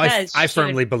baby. Oh, I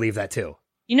firmly believe that too.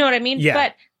 You know what I mean?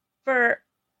 Yeah. But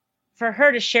for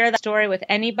her to share that story with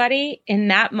anybody in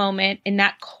that moment, in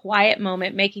that quiet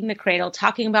moment, making the cradle,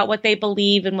 talking about what they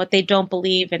believe and what they don't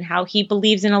believe and how he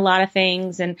believes in a lot of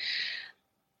things. And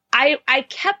I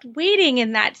kept waiting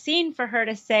in that scene for her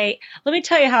to say, let me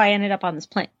tell you how I ended up on this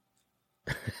plane.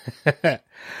 Because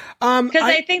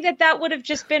I think that would have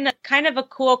just been kind of a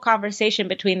cool conversation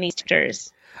between these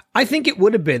actors. I think it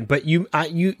would have been, but you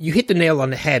hit the nail on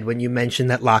the head when you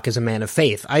mentioned that Locke is a man of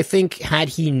faith. I think had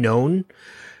he known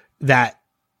that,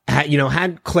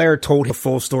 had Claire told him a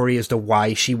full story as to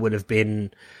why she would have been,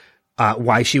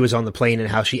 why she was on the plane and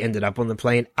how she ended up on the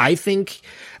plane, I think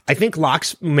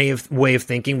Locke's way of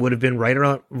thinking would have been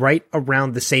right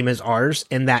around the same as ours,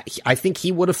 in that I think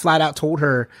he would have flat out told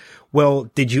her, well,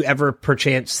 did you ever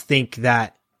perchance think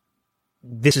that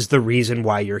this is the reason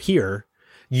why you're here?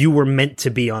 You were meant to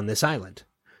be on this island.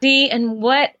 See, and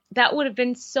that would have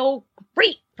been so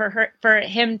great for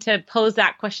him to pose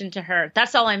that question to her.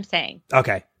 That's all I'm saying.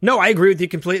 Okay. No, I agree with you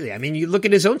completely. I mean, you look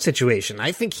at his own situation.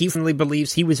 I think he firmly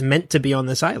believes he was meant to be on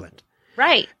this island.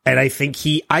 Right. And I think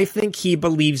he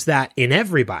believes that in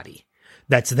everybody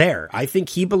that's there. I think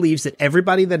he believes that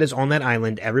everybody that is on that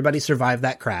island, everybody survived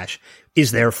that crash,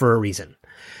 is there for a reason.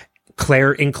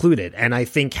 Claire included. And I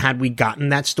think had we gotten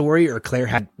that story, or Claire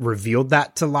had revealed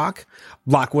that to Locke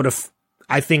would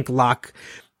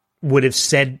have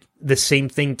said the same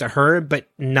thing to her, but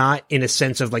not in a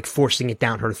sense of like forcing it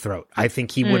down her throat. I think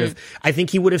he would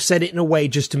have said it in a way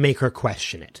just to make her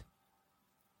question it.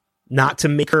 Not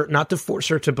to force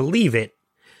her to believe it,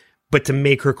 but to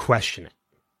make her question it,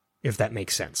 if that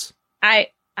makes sense. I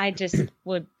just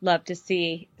would love to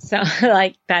see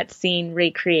like that scene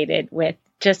recreated with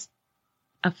just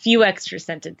a few extra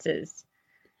sentences.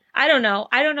 I don't know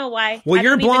why. Well,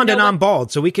 you're blonde and I'm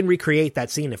bald, so we can recreate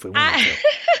that scene if we want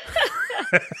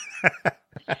to.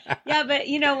 Yeah, but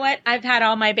you know what? I've had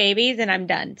all my babies and I'm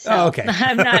done. So okay.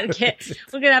 I'm not a kid.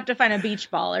 We're going to have to find a beach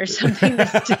ball or something to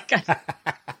stick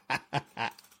on.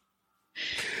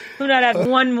 We'll not have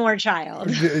one more child.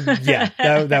 Yeah,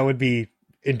 that would be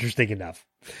interesting enough.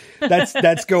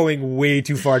 That's going way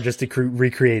too far just to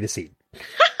recreate a scene.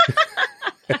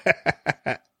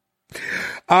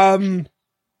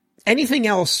 Anything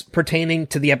else pertaining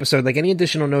to the episode? Like any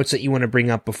additional notes that you want to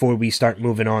bring up before we start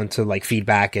moving on to like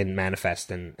feedback and manifest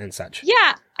and such?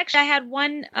 Yeah, actually, I had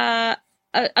one, a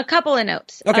couple of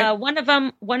notes. Okay. One of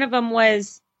them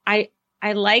was I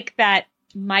like that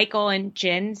Michael and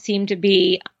Jin seem to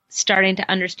be starting to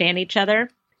understand each other.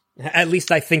 At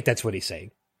least I think that's what he's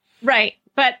saying. Right,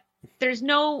 but there's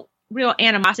no real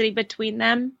animosity between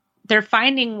them. They're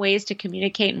finding ways to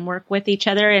communicate and work with each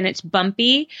other, and it's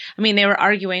bumpy. I mean, they were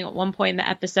arguing at one point in the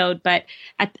episode, but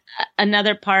at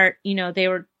another part, they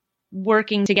were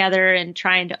working together and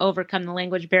trying to overcome the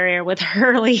language barrier, with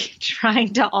Hurley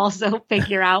trying to also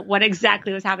figure out what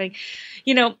exactly was happening.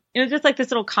 It was just like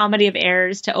this little comedy of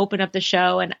errors to open up the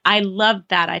show. And I loved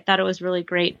that. I thought it was really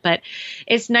great, but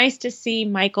it's nice to see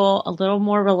Michael a little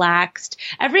more relaxed.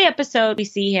 Every episode we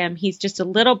see him, he's just a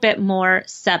little bit more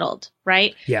settled,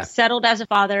 right? Yeah. Settled as a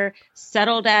father,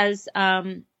 settled as,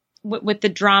 with the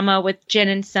drama with Jin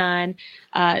and Sun.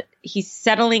 He's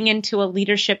settling into a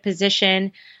leadership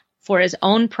position for his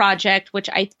own project, which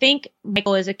I think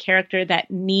Michael is a character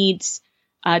that needs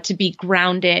to be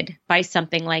grounded by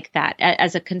something like that.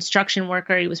 As a construction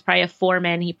worker, he was probably a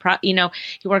foreman. He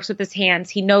works with his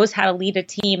hands. He knows how to lead a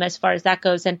team as far as that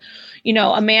goes. And,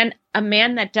 a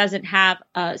man that doesn't have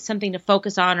something to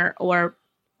focus on or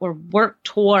work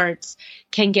towards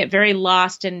can get very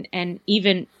lost and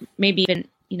even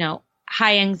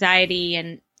high anxiety.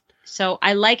 And so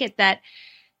I like it that,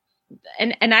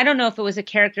 and I don't know if it was a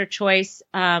character choice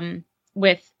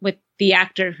with the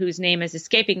actor whose name is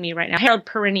escaping me right now, Harold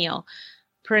Perrineau.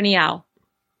 I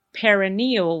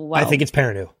think it's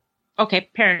Perrineau. Okay,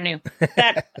 Perrineau.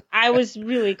 That I was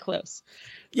really close.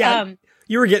 Yeah,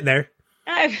 you were getting there.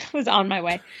 I was on my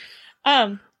way.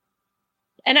 And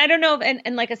I don't know,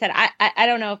 and like I said, I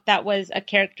don't know if that was a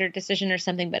character decision or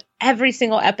something, but every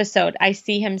single episode I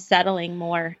see him settling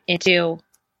more into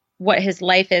what his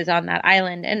life is on that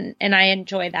island. And I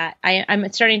enjoy that.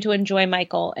 I'm starting to enjoy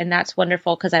Michael, and that's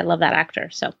wonderful because I love that actor.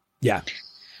 So, yeah.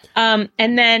 And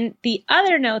then the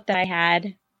other note that I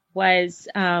had was,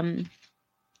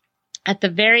 at the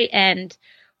very end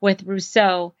with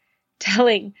Rousseau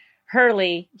telling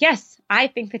Hurley, yes, I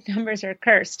think the numbers are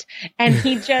cursed. And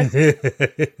he just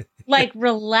like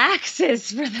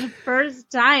relaxes for the first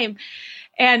time.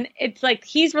 And it's like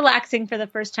he's relaxing for the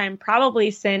first time, probably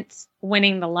since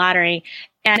winning the lottery.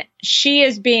 And she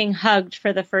is being hugged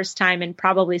for the first time in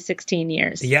probably 16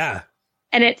 years. Yeah.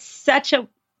 And it's such a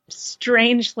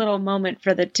strange little moment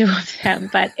for the two of them,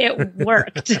 but it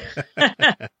worked.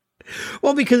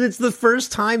 Well, because it's the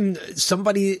first time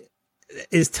somebody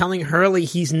is telling Hurley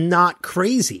he's not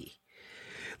crazy.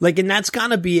 Like, and that's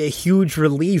gotta be a huge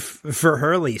relief for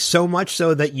Hurley, so much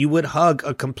so that you would hug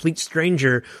a complete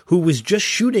stranger who was just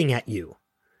shooting at you.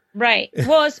 Right.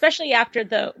 Well, especially after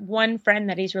the one friend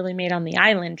that he's really made on the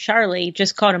island, Charlie,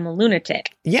 just called him a lunatic.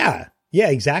 Yeah. Yeah,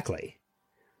 exactly.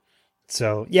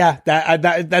 So yeah,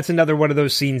 that's another one of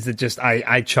those scenes that just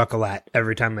I chuckle at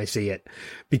every time I see it,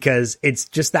 because it's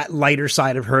just that lighter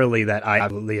side of Hurley that I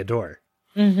absolutely adore.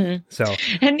 Mm-hmm. So,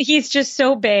 and he's just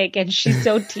so big and she's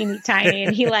so teeny tiny,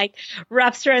 and he like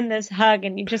wraps her in this hug,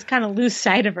 and you just kind of lose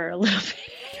sight of her a little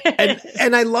bit.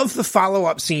 and I love the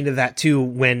follow-up scene to that too,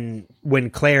 when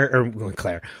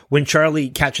Charlie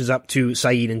catches up to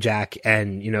Saeed and Jack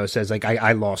and, you know, says like,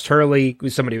 I lost Hurley,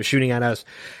 somebody was shooting at us,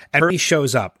 and Hurley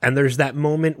shows up, and there's that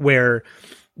moment where,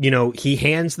 you know, he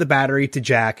hands the battery to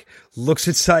Jack, looks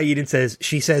at Saeed and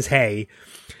she says, hey,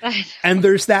 and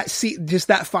there's that scene, just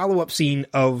that follow-up scene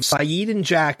of Saeed and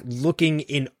Jack looking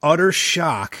in utter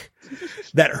shock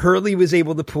that Hurley was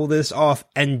able to pull this off,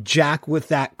 and Jack with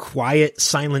that quiet,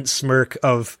 silent smirk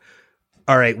of,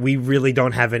 all right, we really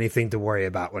don't have anything to worry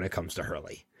about when it comes to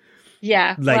Hurley.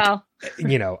 Yeah, like, well,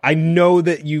 you know, I know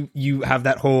that you have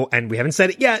that whole, and we haven't said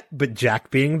it yet, but Jack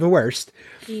being the worst.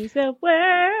 He's the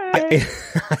worst.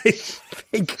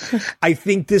 I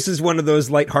think this is one of those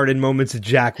lighthearted moments of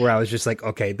Jack where I was just like,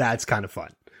 okay, that's kind of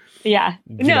fun. Yeah.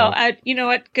 You know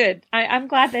what? Good. I'm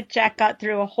glad that Jack got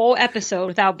through a whole episode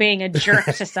without being a jerk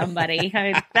to somebody. I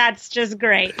mean, that's just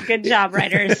great. Good job,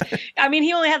 writers. I mean,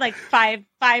 he only had like five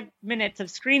minutes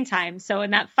of screen time. So in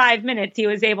that 5 minutes, he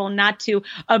was able not to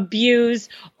abuse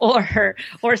or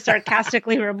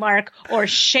sarcastically remark or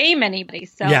shame anybody.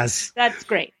 So yes, that's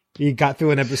great. He got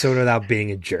through an episode without being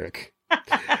a jerk.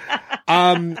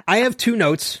 I have two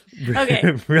notes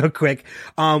real quick.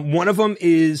 One of them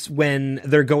is when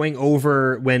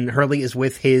Hurley is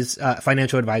with his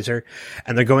financial advisor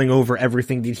and they're going over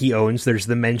everything that he owns. There's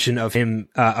the mention of him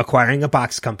acquiring a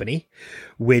box company,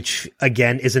 which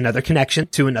again is another connection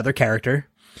to another character.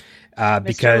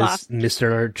 Because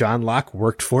Mr. John Locke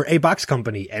worked for a box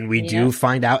company, and we do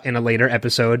find out in a later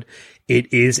episode,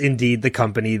 it is indeed the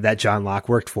company that John Locke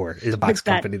worked for, is a box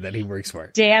company that he works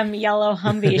for. Damn yellow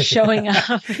Humvee showing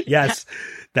up. Yes,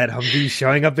 that Humvee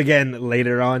showing up again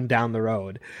later on down the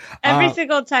road. Every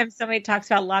single time somebody talks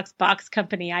about Locke's box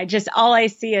company, all I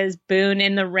see is Boone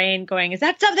in the rain going, is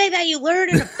that something that you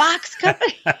learned in a box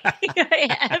company?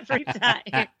 Every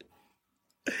time.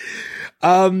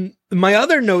 My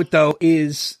other note though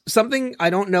is something I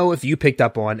don't know if you picked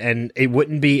up on, and it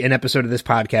wouldn't be an episode of this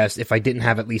podcast if I didn't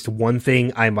have at least one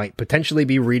thing I might potentially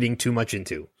be reading too much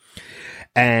into.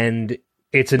 And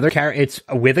it's it's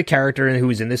with a character who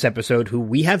is in this episode who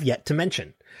we have yet to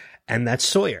mention, and that's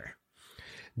Sawyer.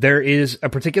 There is a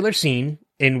particular scene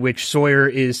in which Sawyer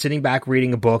is sitting back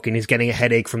reading a book and he's getting a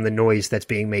headache from the noise that's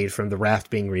being made from the raft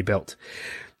being rebuilt.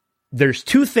 There's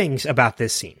two things about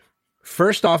this scene.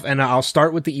 First off, and I'll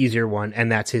start with the easier one,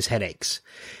 and that's his headaches.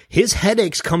 His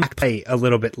headaches come back to play a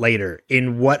little bit later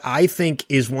in what I think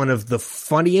is one of the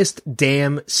funniest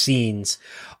damn scenes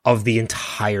of the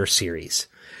entire series.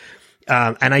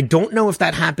 And I don't know if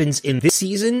that happens in this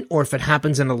season or if it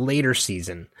happens in a later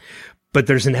season, but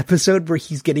there's an episode where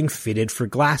he's getting fitted for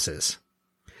glasses.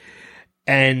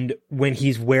 And when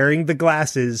he's wearing the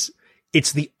glasses,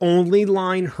 it's the only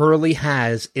line Hurley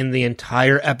has in the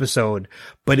entire episode,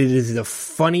 but it is the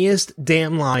funniest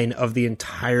damn line of the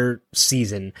entire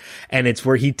season. And it's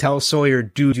where he tells Sawyer,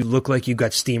 dude, you look like you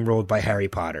got steamrolled by Harry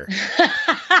Potter.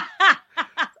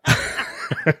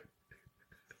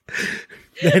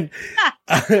 And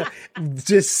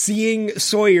just seeing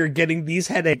Sawyer getting these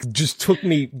headaches just took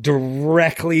me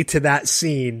directly to that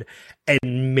scene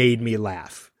and made me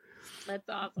laugh. That's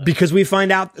awesome. Because we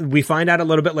find out a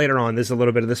little bit later on, this is a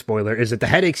little bit of the spoiler, is that the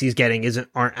headaches he's getting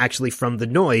aren't actually from the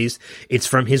noise, it's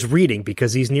from his reading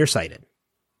because he's nearsighted.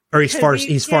 Or he's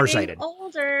farsighted. He's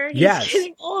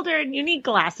getting older, and you need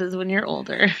glasses when you're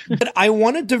older. But I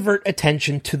want to divert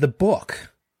attention to the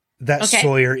book that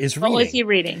Sawyer is reading. What was he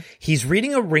reading? He's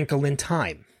reading A Wrinkle in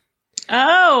Time.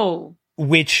 Oh.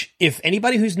 Which, if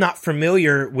anybody who's not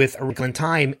familiar with A Wrinkle in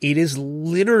Time, it is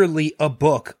literally a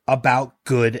book about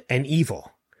good and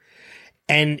evil.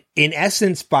 And in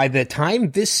essence, by the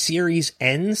time this series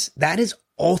ends, that is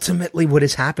ultimately what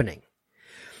is happening.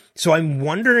 So I'm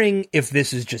wondering if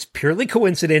this is just purely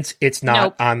coincidence. It's not.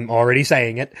 Nope. I'm already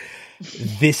saying it.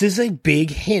 This is a big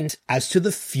hint as to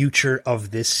the future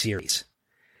of this series.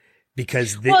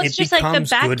 Because it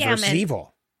becomes good versus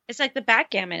evil. It's like the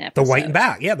backgammon The episode. white and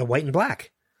black. Yeah, the white and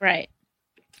black. Right.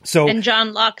 So And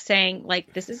John Locke saying,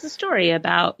 like, this is a story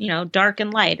about, dark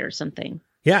and light or something.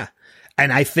 yeah.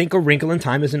 And I think A Wrinkle in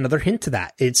Time is another hint to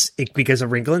that. Because A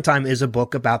Wrinkle in Time is a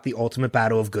book about the ultimate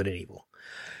battle of good and evil.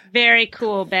 Very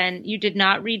cool, Ben. You did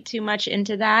not read too much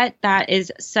into that. That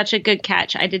is such a good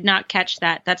catch. I did not catch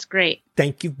that. That's great.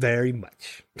 Thank you very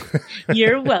much.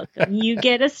 You're welcome. You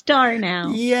get a star now.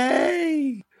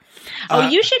 Yay!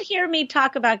 You should hear me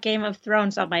talk about Game of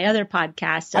Thrones on my other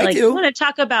podcast. I do. You want to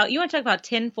talk about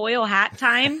tinfoil hat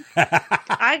time?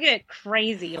 I get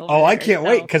crazy over Oh, I there, can't so-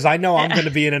 wait because I know I'm going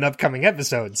to be in an upcoming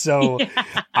episode. So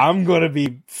I'm going to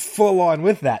be full on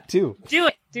with that too. Do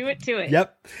it. Do it.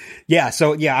 Yep. Yeah.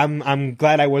 So yeah, I'm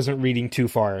glad I wasn't reading too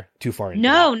far into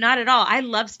No, not at all. I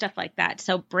love stuff like that.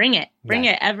 So bring it. Bring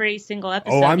it every single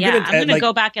episode. I'm I'm gonna, gonna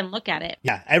go back and look at it.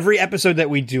 Yeah, every episode that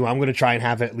we do, I'm going to try and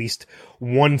have at least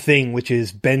one thing, which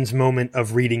is Ben's moment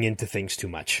of reading into things too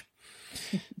much.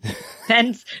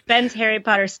 Ben's Harry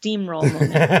Potter steamroll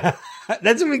moment.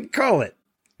 That's what we call it.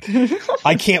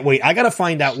 I can't wait. I got to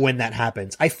find out when that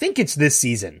happens. I think it's this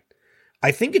season.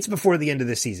 I think it's before the end of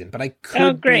this season, but I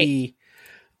could be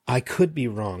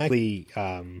wrong.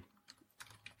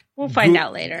 We'll find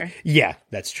out later. Yeah,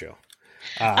 that's true.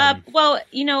 Well,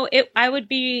 it would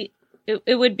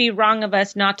be wrong of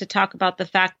us not to talk about the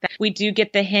fact that we do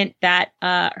get the hint that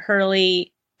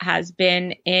Hurley has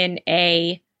been in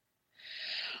a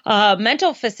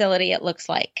mental facility, it looks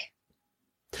like,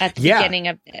 at the beginning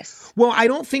of this. Well, I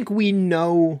don't think we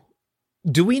know.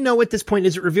 Do we know at this point?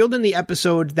 Is it revealed in the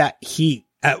episode that he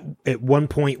at one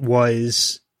point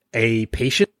was a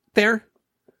patient there?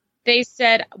 They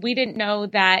said, we didn't know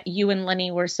that you and Lenny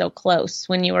were so close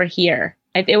when you were here.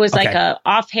 It was like a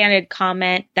offhanded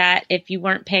comment that if you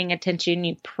weren't paying attention,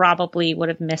 you probably would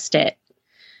have missed it.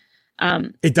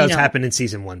 It does happen in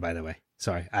season 1, by the way.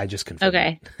 Sorry, I just confirmed.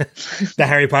 Okay. The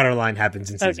Harry Potter line happens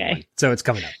in season 1, so it's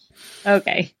coming up.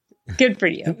 Okay. Good for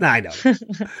you. I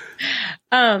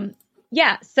know.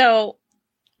 Yeah. So,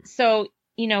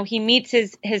 he meets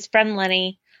his friend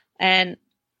Lenny, and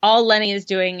all Lenny is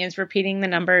doing is repeating the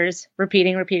numbers,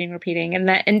 repeating. And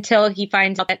that until he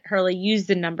finds out that Hurley used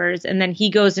the numbers, and then he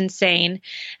goes insane.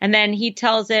 And then he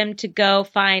tells him to go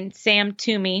find Sam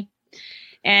Toomey,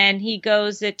 and he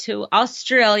goes to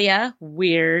Australia.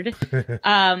 Weird.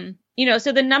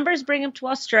 So the numbers bring him to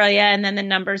Australia, and then the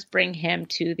numbers bring him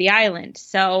to the island.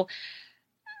 So,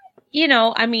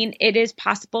 it is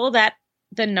possible that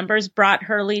the numbers brought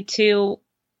Hurley to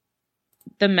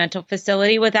the mental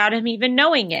facility without him even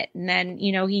knowing it. And then,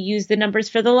 he used the numbers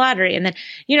for the lottery. And then,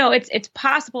 it's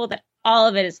possible that all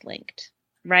of it is linked,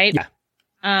 right? Yeah.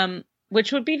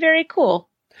 Which would be very cool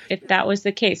if that was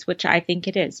the case, which I think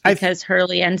it is, because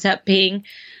Hurley ends up being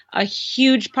a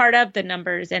huge part of the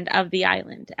numbers and of the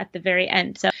island at the very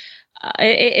end. So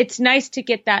it's nice to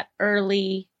get that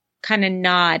early kind of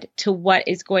nod to what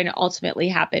is going to ultimately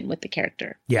happen with the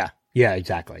character. Yeah. Yeah,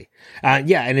 exactly.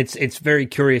 And it's very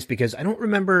curious because I don't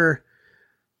remember.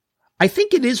 I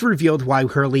think it is revealed why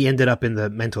Hurley ended up in the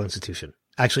mental institution.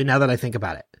 Actually, now that I think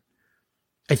about it,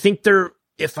 I think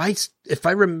if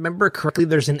I remember correctly,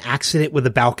 there's an accident with a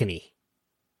balcony.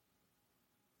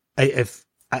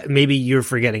 Maybe you're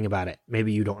forgetting about it.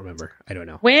 Maybe you don't remember. I don't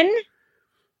know. When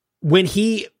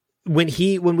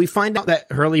we find out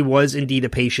that Hurley was indeed a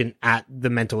patient at the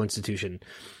mental institution,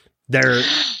 there.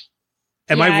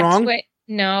 Am I wrong?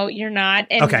 No, you're not.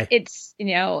 And okay. It's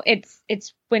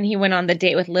when he went on the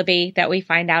date with Libby that we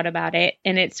find out about it,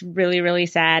 and it's really, really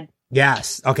sad.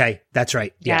 Yes. Okay, that's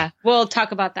right. Yeah. We'll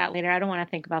talk about that later. I don't want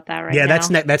to think about that right now. Yeah,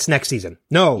 that's next season.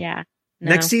 No. Yeah.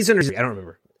 No. Next season, or I don't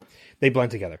remember. They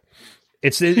blend together.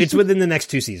 It's within the next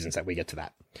 2 seasons that we get to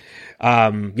that.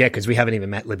 Because we haven't even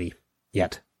met Libby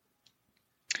yet.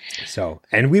 So,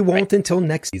 and we won't until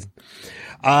next season.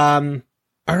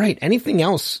 All right. Anything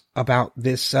else about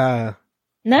this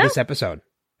this episode?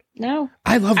 No.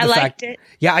 I liked it.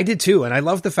 Yeah, I did too. And I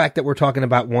love the fact that we're talking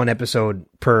about one episode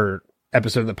per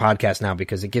episode of the podcast now,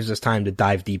 because it gives us time to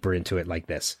dive deeper into it like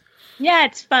this. Yeah,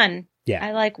 it's fun. Yeah.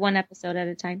 I like one episode at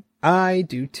a time. I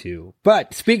do too.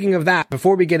 But speaking of that,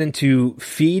 before we get into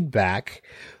feedback,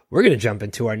 we're going to jump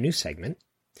into our new segment.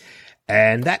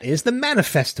 And that is the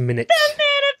Manifest Minute. The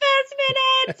Manifest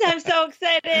Minute! I'm so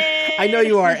excited. I know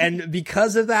you are. And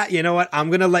because of that, you know what? I'm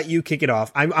going to let you kick it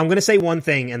off. I'm going to say one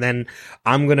thing and then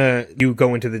you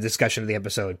go into the discussion of the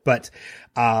episode. But,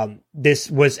 this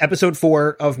was episode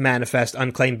 4 of Manifest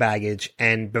Unclaimed Baggage.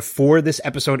 And before this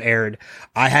episode aired,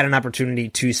 I had an opportunity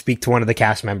to speak to one of the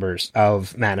cast members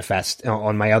of Manifest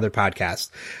on my other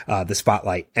podcast, The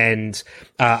Spotlight. And,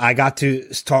 I got to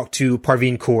talk to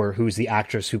Parveen Kaur, who's the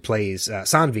actress who plays,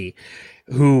 Sanvi,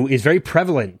 who is very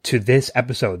prevalent to this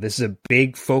episode. This is a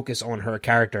big focus on her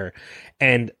character.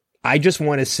 And I just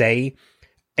want to say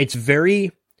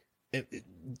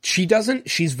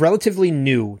she's relatively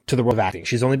new to the world of acting.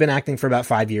 She's only been acting for about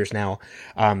 5 years now.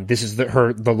 This is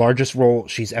the largest role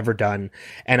she's ever done.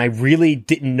 And I really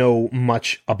didn't know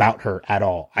much about her at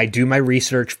all. I do my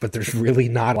research, but there's really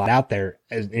not a lot out there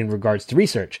in regards to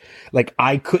research. Like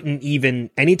I couldn't even,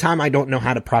 anytime I don't know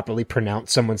how to properly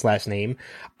pronounce someone's last name,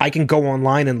 I can go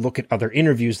online and look at other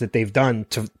interviews that they've done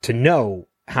to know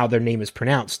how their name is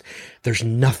pronounced. There's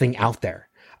nothing out there.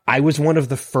 I was one of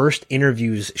the first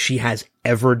interviews she has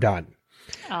ever done.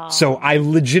 Aww. So I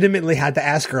legitimately had to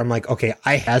ask her. I'm like, okay,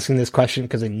 I'm asking this question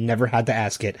because I never had to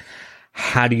ask it.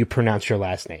 How do you pronounce your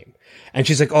last name? And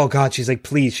she's like, oh God, she's like,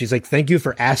 please. She's like, thank you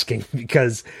for asking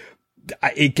because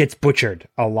it gets butchered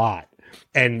a lot.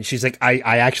 And she's like,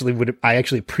 I actually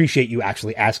appreciate you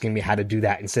actually asking me how to do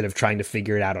that instead of trying to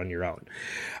figure it out on your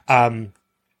own.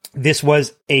 This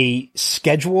was a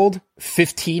scheduled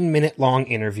 15-minute long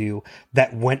interview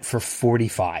that went for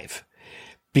 45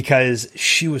 because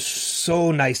she was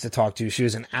so nice to talk to. She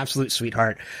was an absolute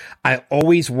sweetheart. I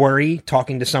always worry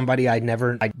talking to somebody I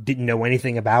didn't know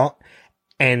anything about.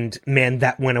 And man,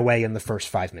 that went away in the first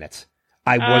 5 minutes.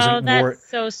 That's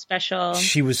so special.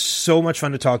 She was so much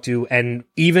fun to talk to. And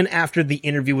even after the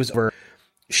interview was over,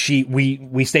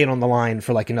 we stayed on the line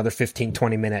for like another 15,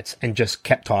 20 minutes and just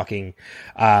kept talking.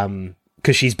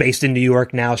 Cause she's based in New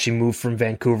York now. She moved from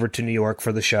Vancouver to New York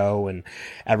for the show and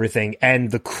everything.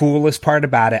 And the coolest part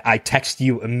about it, I texted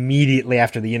you immediately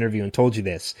after the interview and told you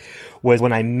this, was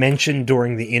when I mentioned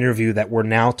during the interview that we're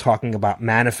now talking about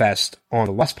Manifest on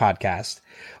the Lost podcast,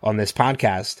 on this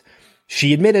podcast.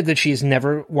 She admitted that she has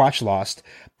never watched Lost,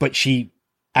 but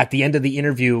at the end of the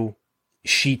interview,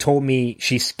 she told me,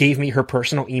 she gave me her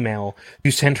personal email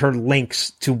to send her links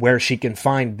to where she can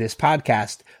find this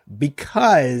podcast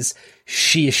because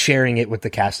she is sharing it with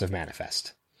the cast of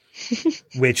Manifest,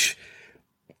 which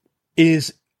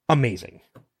is amazing.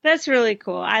 That's really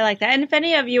cool. I like that. And if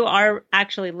any of you are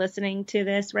actually listening to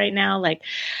this right now, like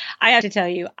I have to tell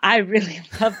you, I really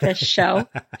love this show,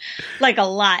 like a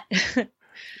lot,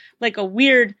 like a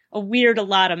weird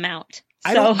amount.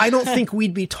 I don't think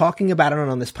we'd be talking about it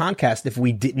on this podcast if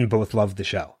we didn't both love the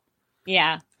show.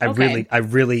 Yeah. I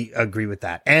really agree with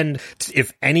that. And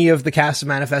if any of the cast of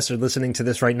Manifest are listening to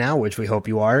this right now, which we hope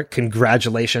you are,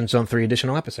 congratulations on 3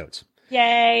 additional episodes.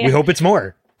 Yay. We hope it's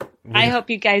more. I hope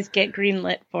you guys get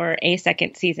greenlit for a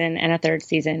second season and a third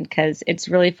season because it's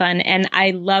really fun. And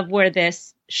I love where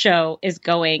this show is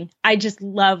going. I just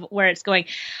love where it's going.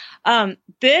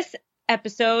 This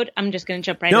episode, I'm just going to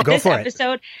jump right in. This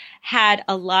episode had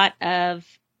a lot of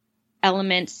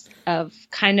elements of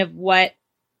kind of what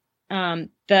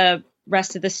the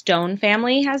rest of the Stone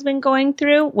family has been going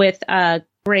through with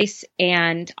Grace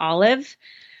and Olive.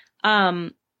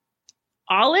 Olive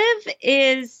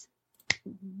is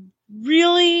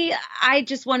really, I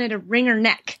just wanted to wring her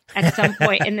neck at some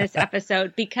point in this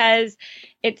episode because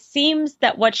it seems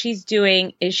that what she's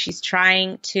doing is she's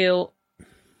trying to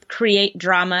create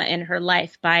drama in her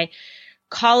life by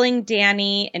calling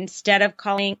Danny instead of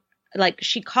calling, like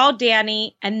she called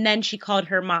Danny and then she called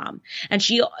her mom, and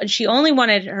she only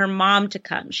wanted her mom to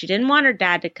come. She didn't want her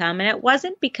dad to come. And it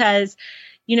wasn't because,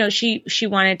 you know, she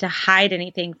wanted to hide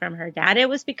anything from her dad. It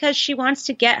was because she wants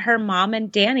to get her mom and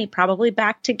Danny probably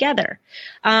back together.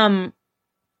 And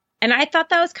I thought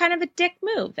that was kind of a dick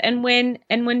move. And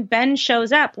when Ben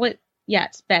shows up,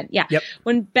 it's Ben. Yeah. Yep.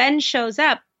 When Ben shows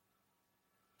up,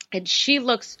 and she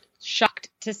looks shocked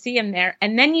to see him there.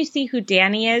 And then you see who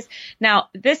Danny is. Now,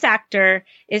 this actor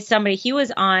is somebody, he was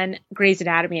on Grey's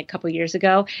Anatomy a couple years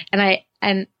ago. And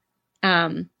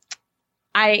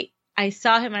I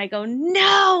saw him and I go,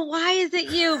 no, why is it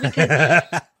you?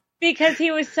 Because he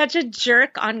was such a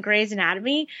jerk on Grey's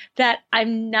Anatomy that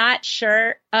I'm not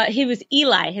sure. He was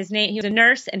Eli, his name. He was a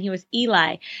nurse and he was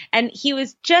Eli. And he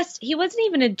wasn't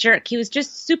even a jerk. He was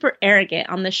just super arrogant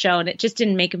on the show. And it just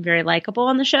didn't make him very likable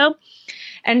on the show.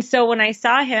 And so when I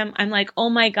saw him, I'm like, oh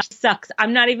my gosh, sucks.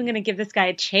 I'm not even going to give this guy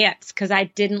a chance because I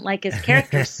didn't like his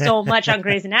character so much on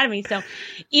Grey's Anatomy. So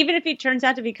even if he turns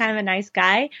out to be kind of a nice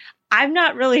guy, I'm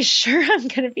not really sure I'm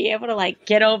going to be able to like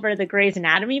get over the Grey's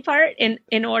Anatomy part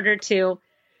in order to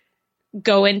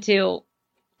go into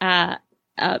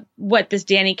what this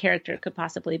Danny character could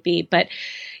possibly be. But,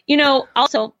 you know,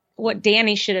 also what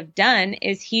Danny should have done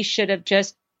is he should have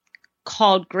just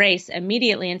called Grace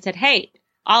immediately and said, hey,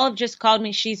 Olive just called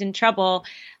me. She's in trouble.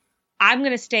 I'm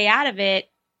going to stay out of it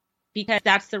because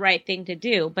that's the right thing to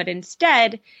do. But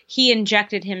instead, he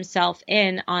injected himself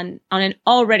in on an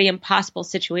already impossible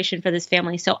situation for this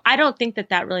family. So I don't think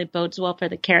that really bodes well for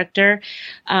the character.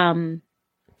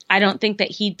 I don't think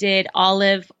that he did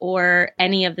Olive or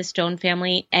any of the Stone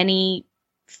family any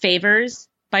favors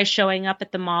by showing up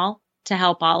at the mall to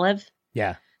help Olive.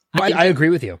 Yeah, I agree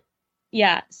with you.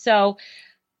 Yeah. So,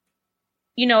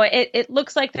 you know, it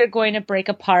looks like they're going to break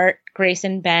apart, Grace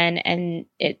and Ben. And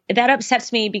that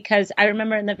upsets me because I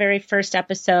remember in the very first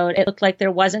episode, it looked like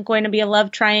there wasn't going to be a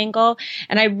love triangle.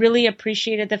 And I really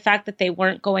appreciated the fact that they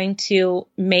weren't going to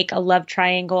make a love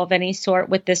triangle of any sort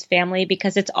with this family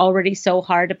because it's already so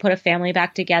hard to put a family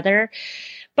back together.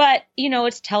 But, you know,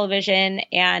 it's television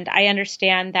and I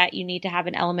understand that you need to have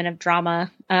an element of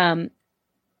drama.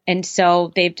 And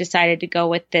so they've decided to go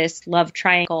with this love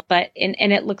triangle, and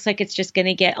it looks like it's just going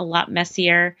to get a lot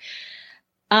messier,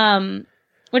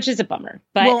 which is a bummer.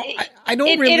 But well,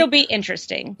 it'll be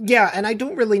interesting. Yeah, and I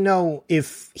don't really know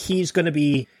if he's going to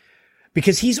be,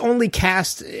 because he's only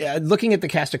cast. Looking at the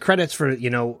cast of credits for, you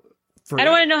know. I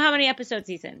don't want to know how many episodes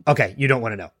he's in. Okay, you don't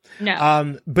want to know.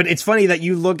 No. But it's funny that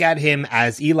you look at him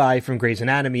as Eli from Grey's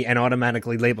Anatomy and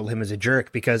automatically label him as a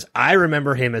jerk, because I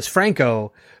remember him as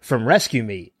Franco from Rescue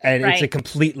Me, and It's a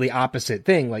completely opposite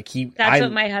thing. Like That's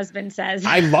what my husband says.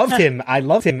 I loved him. I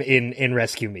loved him in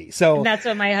Rescue Me. So and that's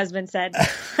what my husband said.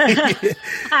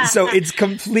 So it's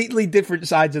completely different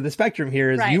sides of the spectrum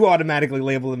here. You automatically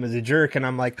label him as a jerk, and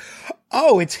I'm like,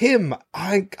 oh, it's him.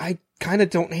 I kind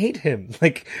of don't hate him.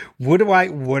 Like,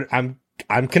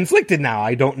 I'm conflicted now.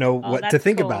 I don't know what to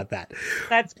think about that.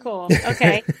 That's cool.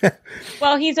 Okay.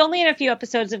 Well, he's only in a few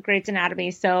episodes of Grey's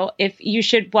Anatomy, so if you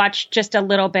should watch just a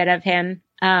little bit of him.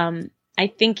 I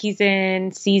think he's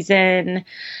in season,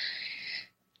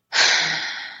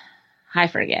 I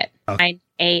forget, 9,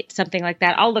 8, something like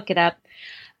that. I'll look it up.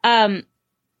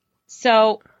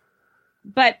 So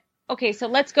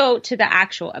let's go to the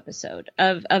actual episode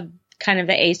of kind of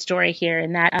the A story here,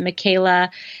 in that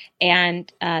Michaela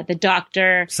and the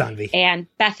doctor Sanvi and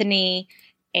Bethany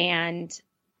and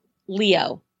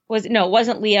Leo it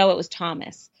wasn't Leo, it was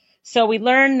Thomas. So we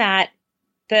learned that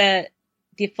the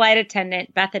flight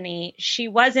attendant Bethany, she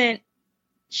wasn't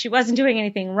doing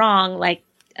anything wrong like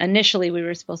initially we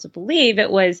were supposed to believe. It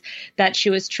was that she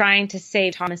was trying to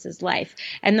save Thomas's life.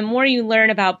 And the more you learn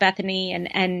about Bethany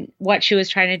and what she was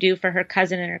trying to do for her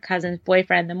cousin and her cousin's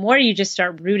boyfriend, the more you just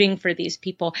start rooting for these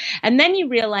people. And then you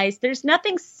realize there's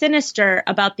nothing sinister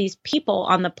about these people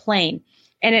on the plane.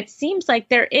 And it seems like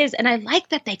there is. And I like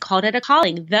that they called it a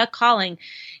calling, the calling.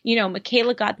 You know,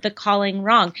 Michaela got the calling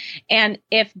wrong. And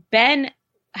if Ben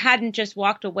hadn't just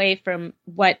walked away from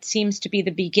what seems to be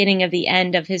the beginning of the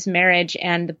end of his marriage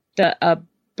and the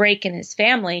break in his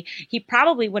family, he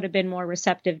probably would have been more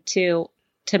receptive to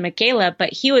Michaela,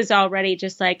 but he was already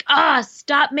just like,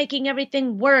 stop making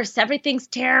everything worse. Everything's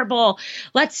terrible.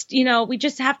 We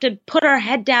just have to put our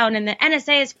head down and the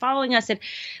NSA is following us. And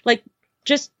like,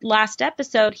 just last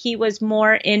episode, he was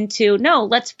more into, no,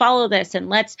 let's follow this and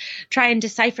let's try and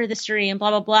decipher the story and blah,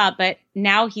 blah, blah. But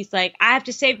now he's like, I have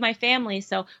to save my family.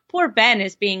 So poor Ben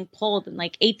is being pulled in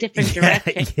like 8 different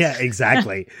directions. Yeah,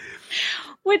 exactly.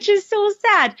 Which is so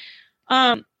sad.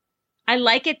 I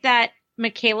like it that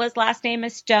Michaela's last name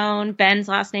is Stone, Ben's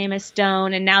last name is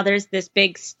Stone, and now there's this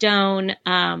big stone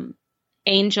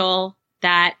angel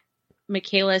that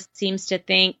Michaela seems to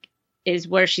think is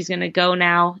where she's going to go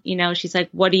now. You know, she's like,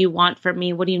 what do you want from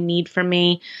me? What do you need from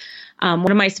me? What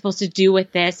am I supposed to do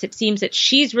with this? It seems that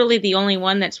she's really the only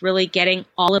one that's really getting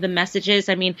all of the messages.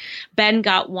 I mean, Ben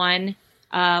got one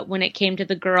when it came to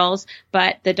the girls,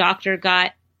 but the doctor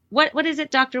got, what is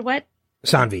it, Dr. what?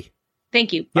 Sanvi.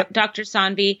 Thank you. Yep. Dr.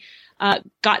 Sanvi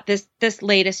got this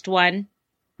latest one,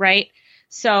 right?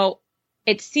 So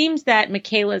it seems that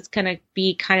Michaela's going to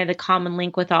be kind of the common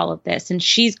link with all of this. And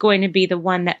she's going to be the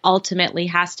one that ultimately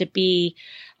has to be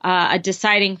a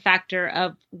deciding factor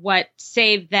of what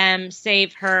save them,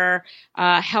 save her,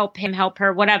 help him, help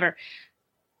her, whatever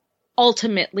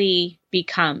ultimately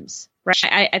becomes,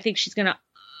 right? I think she's going to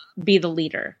be the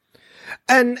leader.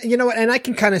 And you know what? And I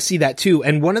can kind of see that too.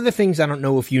 And one of the things, I don't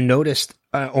know if you noticed,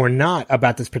 or not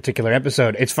about this particular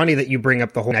episode. It's funny that you bring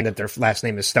up the whole that their last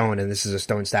name is Stone and this is a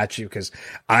stone statue, because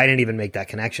I didn't even make that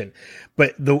connection.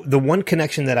 But the one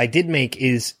connection that I did make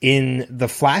is in the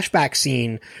flashback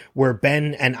scene where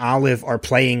Ben and Olive are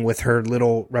playing with her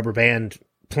little rubber band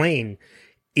plane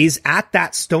is at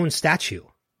that stone statue.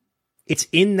 It's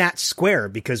in that square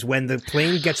because when the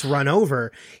plane gets run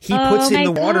over, he puts in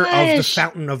the water of the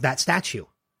fountain of that statue.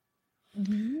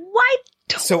 What?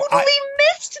 Totally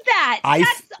missed that.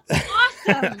 That's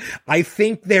awesome. I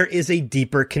think there is a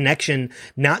deeper connection,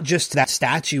 not just to that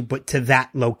statue, but to that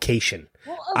location.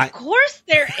 Well, of course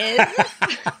there is.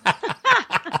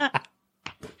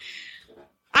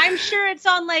 I'm sure it's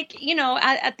on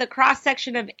at the cross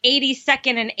section of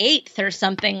 82nd and 8th or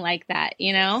something like that,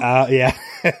 Yeah.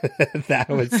 That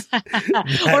was.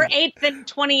 Or 8th and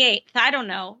 28th. I don't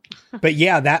know. But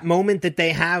yeah, that moment that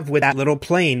they have with that little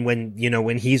plane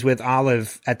when he's with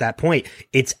Olive at that point,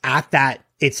 it's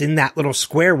in that little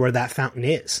square where that fountain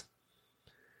is.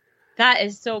 That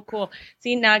is so cool.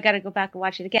 See, now I got to go back and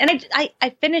watch it again. And I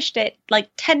finished it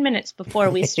 10 minutes before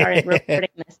we started recording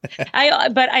this.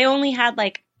 But I only had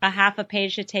a half a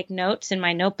page to take notes in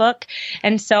my notebook.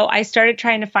 And so I started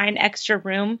trying to find extra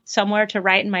room somewhere to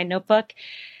write in my notebook.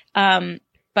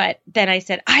 But then I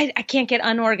said, I can't get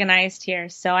unorganized here.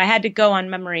 So I had to go on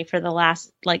memory for the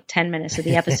last 10 minutes of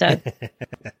the episode.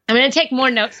 I'm going to take more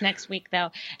notes next week, though.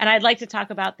 And I'd like to talk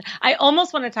about, I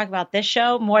almost want to talk about this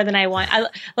show more than I want. I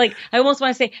almost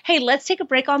want to say, hey, let's take a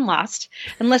break on Lost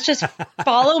and let's just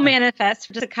follow Manifest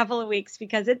for just a couple of weeks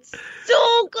because it's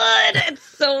so good. It's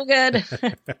so good.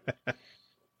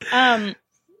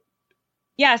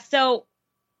 Yeah. So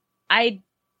I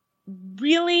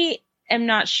really am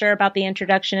not sure about the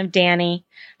introduction of Danny.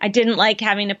 I didn't like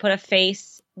having to put a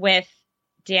face with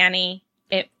Danny.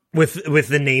 With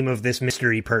the name of this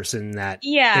mystery person that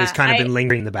has kind of been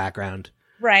lingering in the background.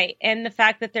 Right. And the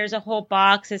fact that there's a whole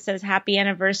box that says happy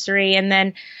anniversary. And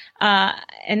then,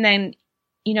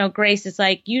 Grace is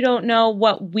like, you don't know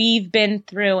what we've been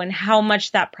through and how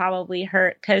much that probably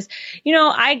hurt. Cause,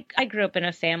 I grew up in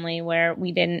a family where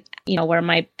we didn't, where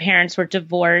my parents were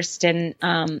divorced and,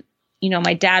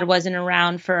 my dad wasn't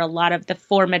around for a lot of the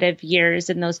formative years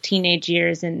and those teenage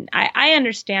years. And I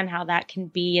understand how that can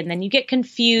be. And then you get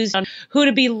confused on who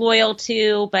to be loyal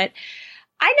to. But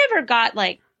I never got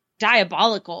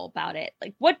diabolical about it.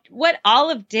 What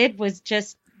Olive did was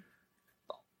just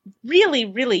really,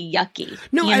 really yucky.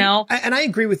 No, and I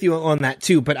agree with you on that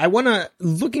too. But I want to,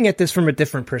 looking at this from a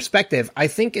different perspective, I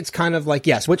think it's kind of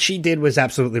yes, what she did was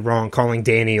absolutely wrong, calling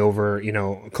Danny over,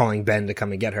 calling Ben to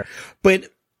come and get her. But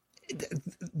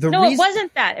it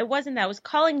wasn't that. It wasn't that. It was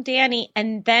calling Danny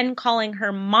and then calling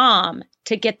her mom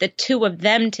to get the two of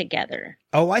them together.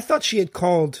 Oh, I thought she had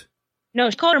called. No,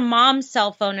 she called her mom's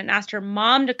cell phone and asked her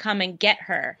mom to come and get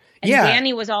her. And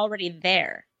Danny was already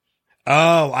there.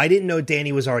 Oh, I didn't know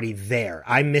Danny was already there.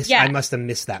 I must have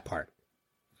missed that part.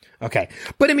 Okay.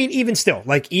 But I mean, even still,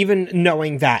 even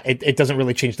knowing that, it doesn't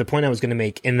really change the point I was going to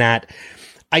make in that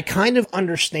I kind of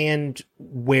understand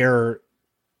where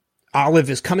Olive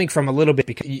is coming from a little bit,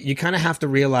 because you kind of have to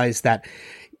realize that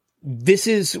this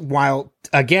is one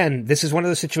of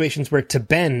those situations where to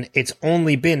Ben, it's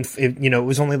only been, it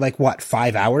was only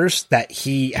 5 hours that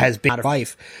he has been out of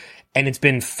life. And it's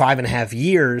been 5.5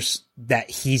 years that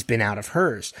he's been out of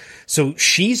hers. So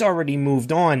she's already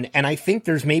moved on. And I think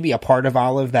there's maybe a part of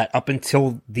Olive that up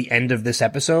until the end of this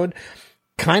episode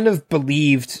kind of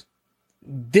believed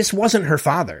this wasn't her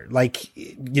father.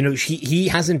 He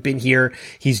hasn't been here.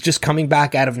 He's just coming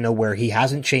back out of nowhere. He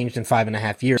hasn't changed in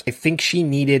 5.5 years. I think she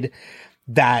needed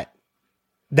that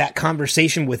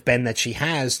conversation with Ben that she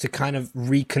has to kind of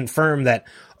reconfirm that,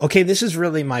 okay, this is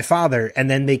really my father. And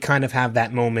then they kind of have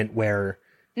that moment where.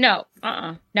 No,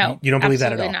 no. You don't believe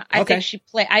that at all? Not. I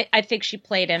think she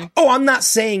played him. Oh, I'm not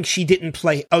saying she didn't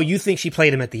play. Oh, you think she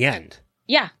played him at the end?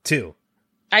 Yeah. Too.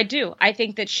 I do. I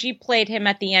think that she played him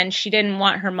at the end. She didn't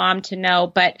want her mom to know,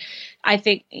 but I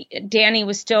think Danny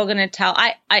was still going to tell.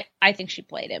 I think she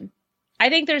played him. I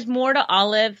think there's more to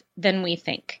Olive than we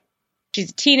think.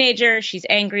 She's a teenager. She's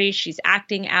angry. She's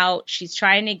acting out. She's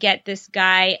trying to get this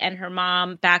guy and her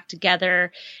mom back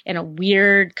together in a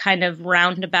weird kind of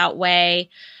roundabout way.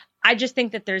 I just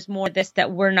think that there's more of this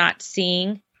that we're not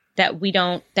seeing, that we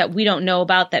don't know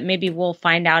about, that maybe we'll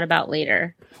find out about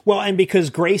later. Well, and because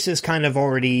Grace is kind of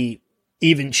already,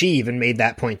 she even made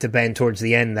that point to Ben towards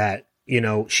the end that,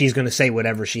 she's going to say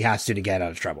whatever she has to get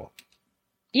out of trouble.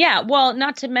 Yeah, well,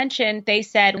 not to mention, they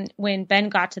said when Ben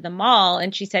got to the mall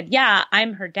and she said, yeah,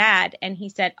 I'm her dad. And he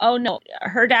said, oh, no,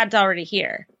 her dad's already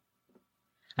here.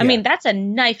 I mean, that's a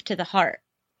knife to the heart.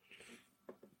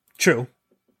 True.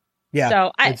 Yeah.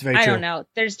 So I it's very true. don't know.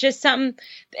 There's just something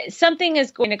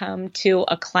is going to come to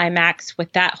a climax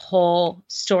with that whole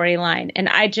storyline. And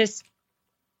I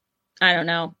don't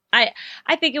know.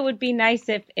 I think it would be nice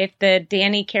if the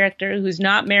Danny character, who's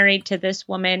not married to this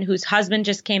woman, whose husband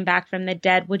just came back from the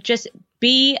dead, would just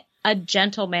be a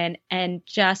gentleman and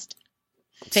just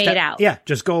fade out. Yeah,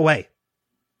 just go away.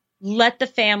 Let the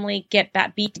family get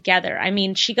back, be together. I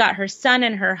mean, she got her son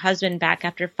and her husband back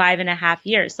after 5.5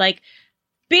 years. Like,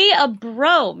 be a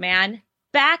bro, man.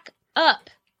 Back up.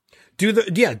 Do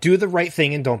the right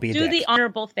thing and don't be a dick. Do the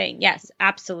honorable thing. Yes,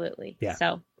 absolutely. Yeah.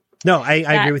 So. No, I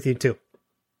agree with you too.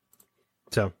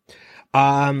 So,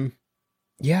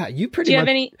 yeah, you pretty Do you much. have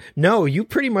any? No, you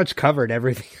pretty much covered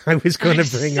everything I was going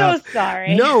to bring up. So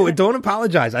sorry. No, don't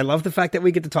apologize. I love the fact that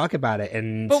we get to talk about it.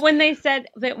 But when they said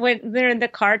that, when they're in the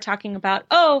car talking about,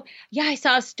 oh yeah, I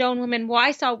saw a stone woman. Well,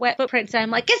 I saw wet footprints. And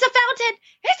I'm like, it's a fountain!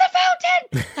 It's a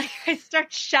fountain! Like, I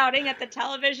start shouting at the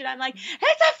television. I'm like,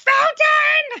 it's a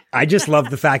fountain! I just love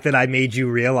the fact that I made you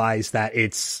realize that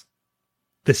it's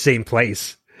the same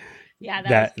place.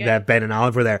 Yeah, that Ben and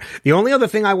Olive were there. The only other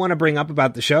thing I want to bring up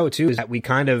about the show too is that we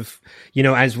kind of,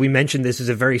 as we mentioned, this is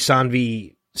a very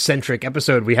Sanvi centric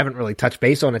episode. We haven't really touched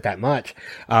base on it that much,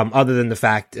 other than the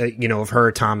fact, of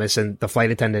her, Thomas, and the flight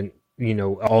attendant,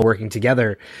 all working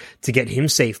together to get him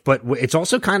safe. But it's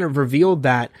also kind of revealed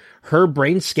that her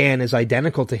brain scan is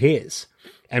identical to his,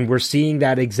 and we're seeing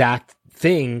that exact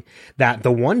thing that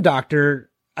the one doctor,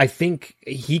 I think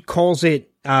he calls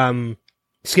it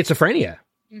schizophrenia.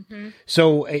 Mm-hmm.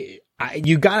 So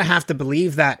you gotta have to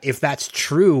believe that if that's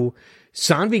true,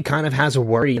 Sanvi kind of has a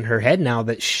worry in her head now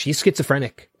that she's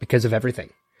schizophrenic because of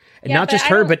everything. And not just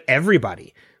her, but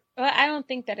everybody. Well, I don't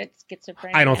think that it's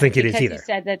schizophrenia. I don't think it is either. You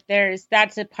said that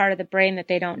that's a part of the brain that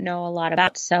they don't know a lot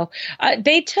about. So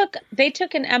they took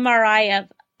an MRI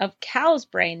of Cal's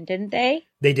brain, didn't they?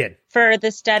 They did. For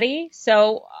the study.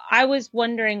 So I was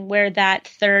wondering where that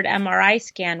third MRI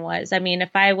scan was. I mean,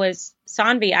 if I was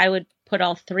Sanvi, I would put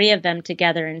all three of them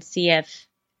together and see if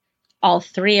all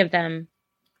three of them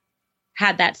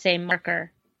had that same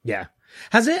marker. Yeah.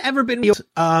 Has it ever been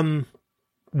revealed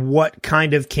what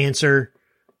kind of cancer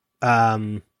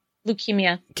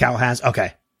leukemia Cal has?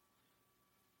 Okay,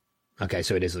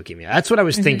 so it is leukemia. That's what I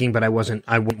was thinking, but I wasn't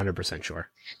 100% sure.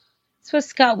 That's what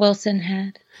Scott Wilson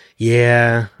had.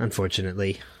 Yeah,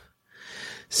 unfortunately.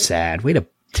 Sad. Way to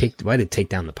take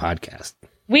down the podcast.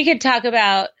 We could talk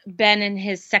about Ben and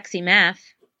his sexy math.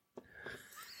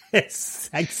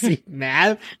 Sexy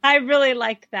math? I really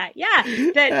liked that. Yeah.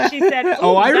 That she said,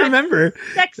 oh, I remember.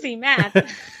 Sexy math.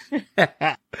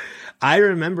 I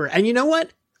remember. And you know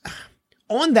what?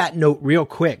 On that note, real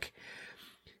quick,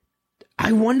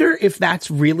 I wonder if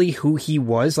that's really who he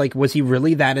was. Like, was he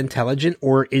really that intelligent?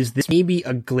 Or is this maybe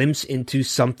a glimpse into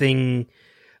something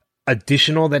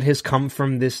additional that has come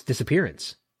from this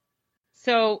disappearance?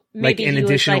 So maybe like an he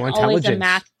additional was like always a intelligence.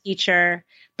 math teacher,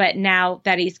 but now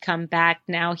that he's come back,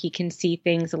 now he can see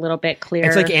things a little bit clearer.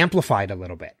 It's like amplified a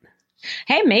little bit.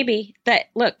 Hey, maybe that.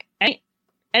 Look,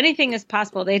 anything is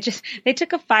possible. They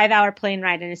took a 5-hour plane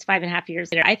ride, and it's 5.5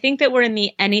 years later. I think that we're in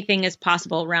the anything is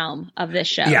possible realm of this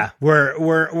show. Yeah,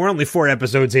 we're only 4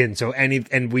 episodes in, so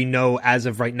and we know as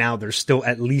of right now there's still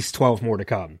at least 12 more to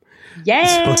come.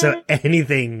 Yeah. So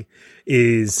anything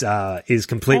is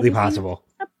completely possible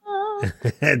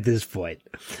at this point.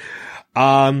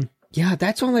 Yeah,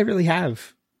 that's all I really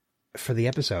have for the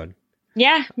episode.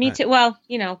 Yeah, me too. Well,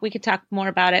 we could talk more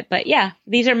about it, but yeah,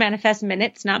 these are manifest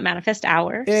minutes, not manifest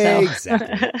hours. So.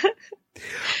 Exactly.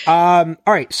 All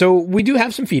right. So we do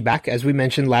have some feedback. As we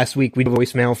mentioned last week, we had a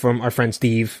voicemail from our friend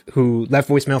Steve, who left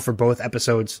voicemail for both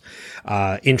episodes,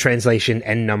 in translation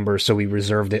and number. So we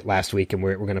reserved it last week, and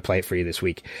we're going to play it for you this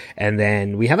week. And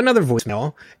then we have another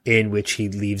voicemail in which he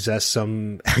leaves us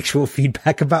some actual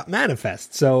feedback about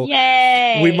Manifest. So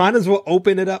yay! We might as well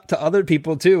open it up to other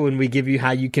people too. And we give you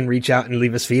how you can reach out and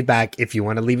leave us feedback. If you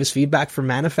want to leave us feedback for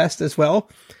Manifest as well,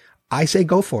 I say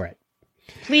go for it.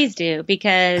 Please do,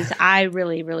 because I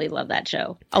really, really love that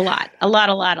show. A lot.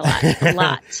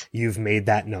 You've made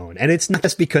that known. And it's not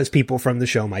just because people from the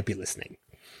show might be listening.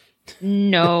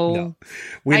 No.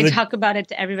 I talk about it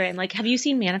to everybody. I'm like, have you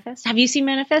seen Manifest? Have you seen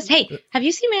Manifest? Hey, have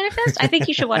you seen Manifest? I think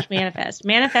you should watch Manifest.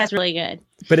 Manifest is really good.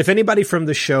 But if anybody from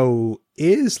the show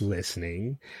is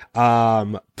listening,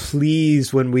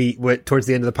 please, towards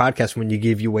the end of the podcast, when you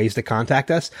give you ways to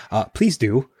contact us, please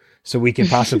do. So we can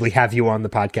possibly have you on the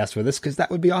podcast with us, because that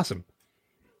would be awesome.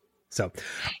 So,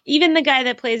 even the guy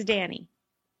that plays Danny.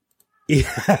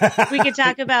 Yeah. We could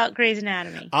talk about Grey's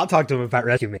Anatomy. I'll talk to him about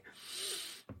Rescue Me.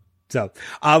 So,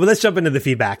 but let's jump into the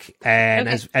feedback. And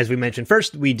Okay. as we mentioned,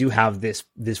 first, we do have this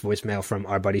voicemail from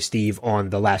our buddy Steve on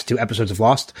the last 2 episodes of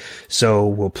Lost. So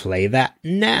we'll play that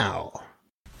now.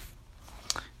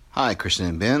 Hi, Kristen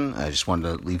and Ben. I just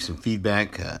wanted to leave some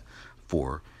feedback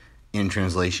for In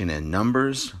Translation and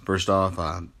Numbers. First off,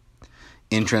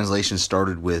 In Translation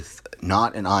started with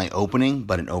not an eye opening,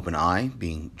 but an open eye,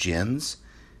 being Jen's.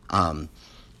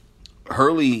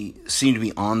 Hurley seemed to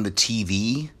be on the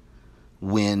TV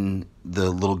when the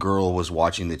little girl was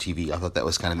watching the TV. I thought that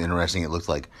was kind of interesting. It looked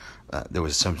like there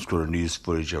was some sort of news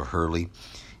footage of Hurley.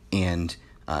 And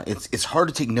it's hard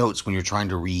to take notes when you're trying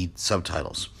to read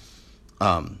subtitles.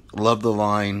 Love the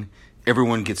line,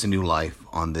 everyone gets a new life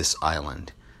on this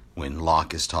island, when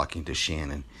Locke is talking to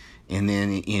Shannon. And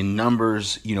then in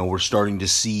Numbers, we're starting to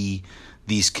see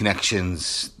these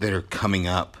connections that are coming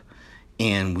up.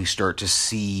 And we start to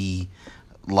see,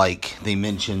 like they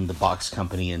mentioned, the box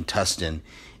company in Tustin.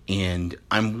 And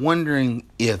I'm wondering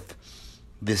if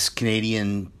this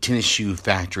Canadian tennis shoe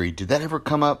factory, did that ever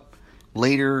come up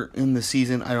later in the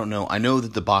season? I don't know. I know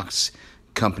that the box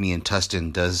company in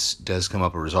Tustin does come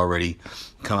up, or has already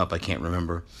come up. I can't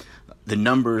remember. The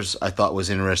numbers I thought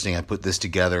was interesting. I put this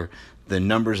together. The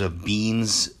numbers of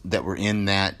beans that were in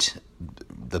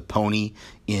the pony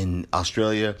in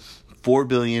Australia,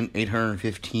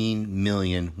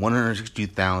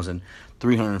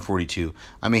 4,815,162,342.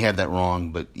 I may have that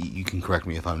wrong, but you can correct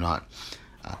me if I'm not.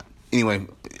 Anyway,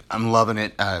 I'm loving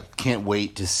it. Can't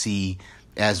wait to see,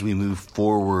 as we move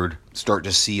forward, start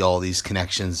to see all these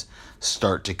connections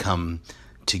start to come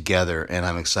together. And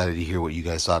I'm excited to hear what you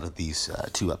guys thought of these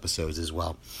 2 episodes as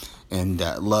well. And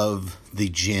love the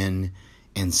Jin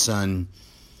and Sun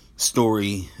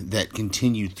story that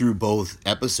continued through both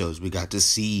episodes. We got to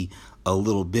see a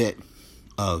little bit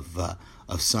of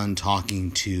Sun talking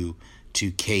to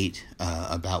Kate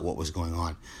about what was going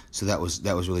on. So that was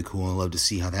really cool. I love to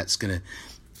see how that's gonna.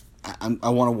 I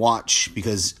want to watch,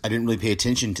 because I didn't really pay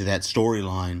attention to that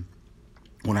storyline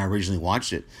when I originally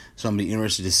watched it. So I'm gonna be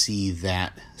interested to see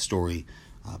that story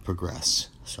progress.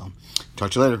 So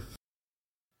talk to you later.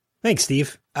 Thanks,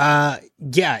 Steve.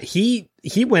 Yeah, he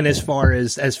went as far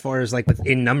as like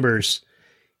within Numbers.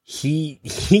 He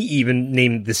even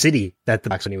named the city that the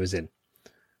box company was in.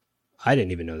 I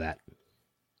didn't even know that.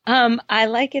 I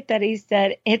like it that he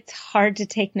said it's hard to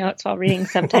take notes while reading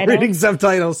subtitles. Reading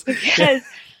subtitles.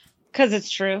 Because it's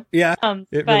true. Yeah,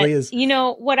 it really is.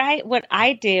 What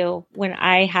I do when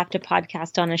I have to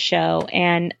podcast on a show,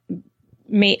 and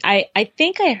I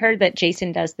think I heard that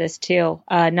Jason does this too,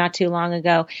 not too long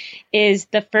ago, is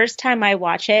the first time I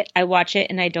watch it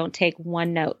and I don't take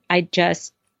one note. I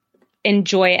just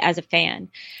enjoy it as a fan.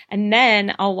 And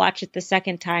then I'll watch it the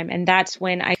second time. And that's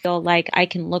when I feel like I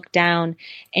can look down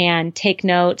and take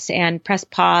notes and press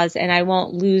pause, and I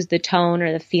won't lose the tone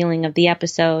or the feeling of the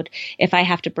episode if I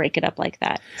have to break it up like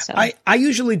that. So I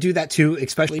usually do that too,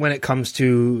 especially when it comes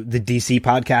to the DC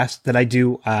podcast that I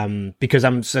do, because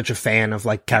I'm such a fan of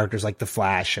like characters like the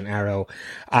Flash and Arrow.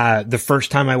 The first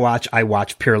time I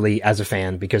watch purely as a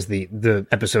fan, because the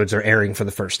episodes are airing for the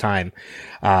first time.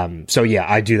 So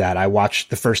yeah, I do that. I watch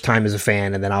the first time as a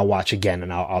fan, and then I'll watch again,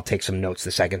 and I'll take some notes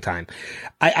the second time.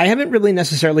 I haven't really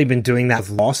necessarily been doing that with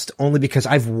Lost, only because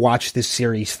I've watched this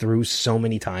series through so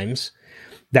many times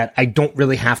that I don't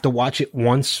really have to watch it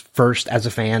once first as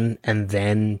a fan and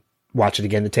then watch it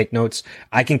again to take notes.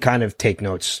 I can kind of take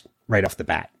notes right off the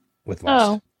bat with Lost.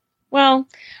 Oh, well,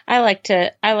 I like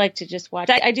to just watch.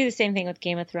 I do the same thing with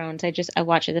Game of Thrones. I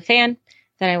watch as a fan,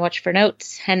 then I watch for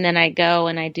notes, and then I go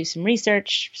and I do some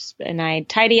research, and I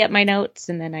tidy up my notes,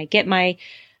 and then I get my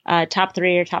top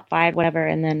 3 or top 5, whatever,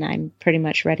 and then I'm pretty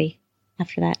much ready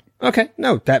after that. Okay.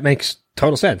 No, that makes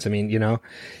total sense. I mean,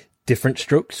 different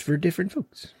strokes for different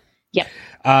folks. Yep.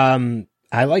 I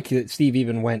like that Steve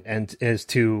even went as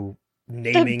to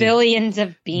naming the billions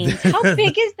of beans. How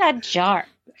big is that jar?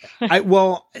 I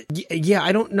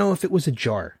don't know if it was a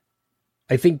jar.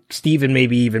 I think Steven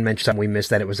maybe even mentioned something we missed,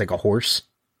 that it was like a horse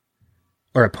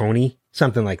or a pony,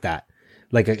 something like that.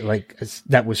 Like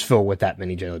that was filled with that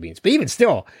many jelly beans. But even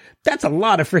still, that's a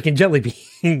lot of freaking jelly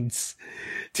beans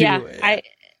to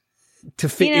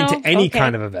fit into any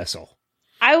kind of a vessel.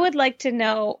 I would like to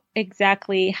know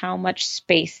exactly how much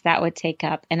space that would take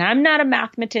up. And I'm not a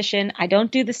mathematician. I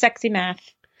don't do the sexy math.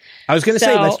 I was going to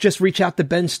say, let's just reach out to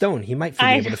Ben Stone. He might be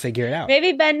able to figure it out.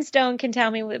 Maybe Ben Stone can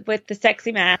tell me with the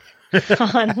sexy math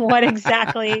on what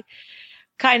exactly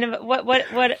what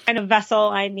kind of vessel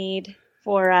I need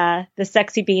for the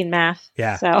sexy bean math.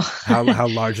 Yeah. So how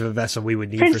large of a vessel we would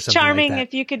need Prince for something Charming, like that.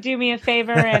 if you could do me a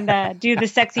favor and do the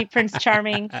sexy Prince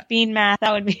Charming bean math,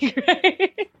 that would be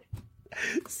great.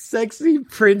 Sexy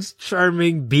Prince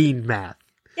Charming bean math.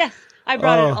 Yes, I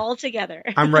brought it all together.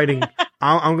 I'm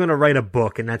going to write a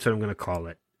book, and that's what I'm going to call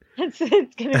it. It's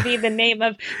going to be the name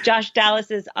of Josh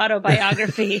Dallas's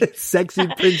autobiography. Sexy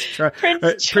Prince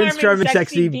Charming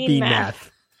Sexy bean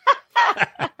math.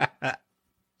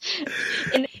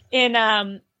 in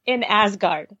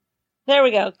Asgard. There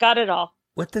we go. Got it all.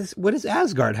 What does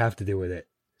Asgard have to do with it?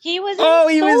 He was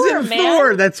in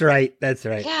Thor. That's right.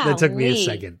 Golly. That took me a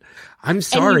second. I'm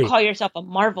sorry. And you call yourself a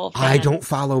Marvel fan. I don't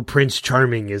follow Prince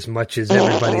Charming as much as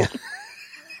everybody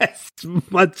as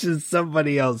much as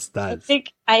somebody else does.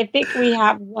 I think we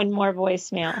have one more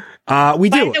voicemail. We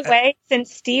do. By the way,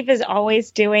 since Steve is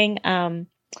always doing our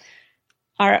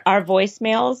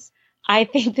voicemails, I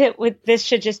think that this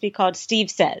should just be called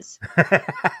Steve Says.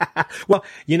 Well,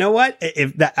 you know what?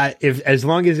 If as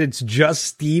long as it's just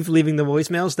Steve leaving the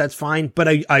voicemails, that's fine.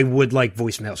 But I would like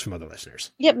voicemails from other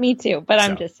listeners. Yep, me too. But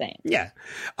I'm just saying. Yeah.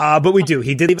 But we do.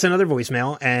 He did leave us another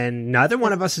voicemail, and neither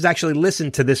one of us has actually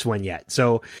listened to this one yet.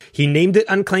 So he named it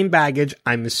Unclaimed Baggage.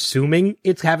 I'm assuming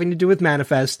it's having to do with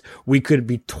Manifest. We could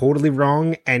be totally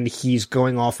wrong, and he's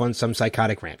going off on some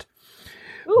psychotic rant.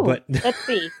 Ooh, but let's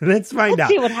see. Let's find out.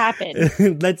 See what happens.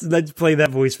 Let's play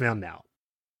that voicemail now.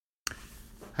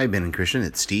 Hi, Ben and Christian.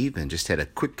 It's Steve, and just had a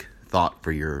quick thought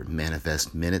for your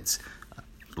Manifest Minutes.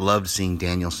 Loved seeing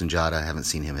Daniel Sunjata. I haven't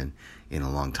seen him in a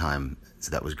long time,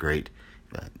 so that was great,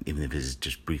 even if it's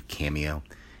just brief cameo.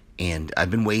 And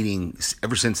I've been waiting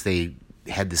ever since they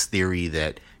had this theory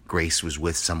that Grace was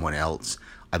with someone else.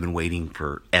 I've been waiting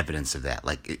for evidence of that.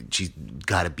 Like, she's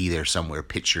got to be there somewhere,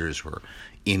 pictures or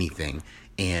anything.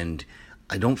 And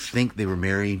I don't think they were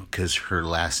married because her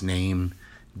last name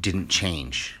didn't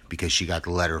change because she got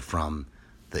the letter from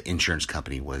the insurance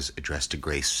company was addressed to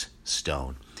Grace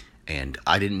Stone. And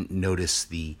I didn't notice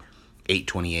the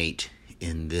 828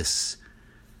 in this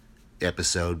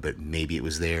episode, but maybe it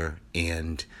was there.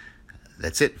 And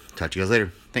that's it. Talk to you guys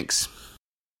later. Thanks.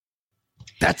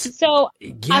 So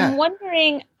yeah. I'm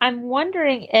wondering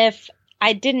if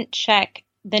I didn't check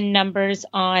the numbers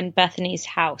on Bethany's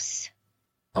house.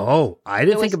 Oh, I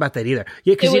didn't think about that either.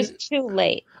 Yeah, because it was too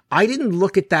late. I didn't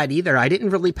look at that either. I didn't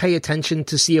really pay attention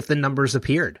to see if the numbers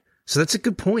appeared. So that's a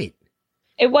good point.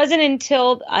 It wasn't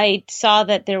until I saw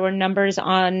that there were numbers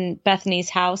on Bethany's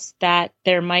house that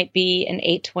there might be an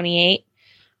 828.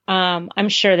 I'm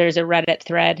sure there's a Reddit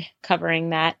thread covering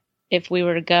that if we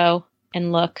were to go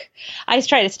and look. I just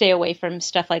try to stay away from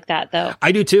stuff like that, though.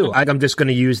 I do too. I'm just going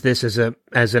to use this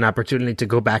as an opportunity to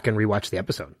go back and rewatch the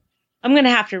episode. I'm going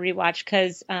to have to rewatch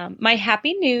because my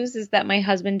happy news is that my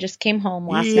husband just came home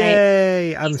last night.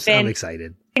 Yay! I'm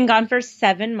excited. Been gone for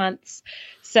 7 months.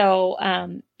 So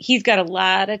he's got a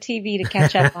lot of TV to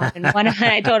catch up on. And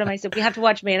I told him, I said, we have to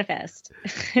watch Manifest.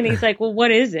 And he's like, well, what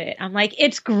is it? I'm like,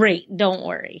 it's great. Don't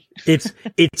worry. It's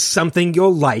something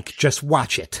you'll like. Just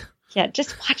watch it. Yeah,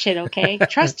 just watch it, okay?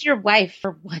 Trust your wife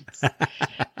for once.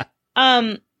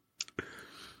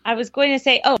 I was going to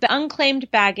say, the unclaimed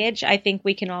baggage, I think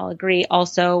we can all agree,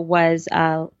 also was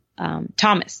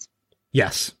Thomas.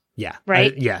 Yes. Yeah.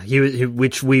 Right? Yeah. He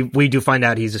which we do find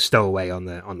out he's a stowaway on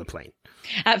the plane.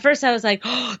 At first I was like,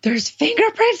 there's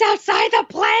fingerprints outside the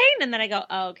plane. And then I go,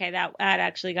 oh, okay, that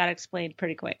actually got explained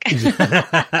pretty quick.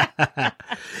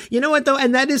 You know what, though?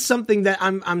 And that is something that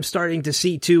I'm starting to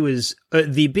see, too, is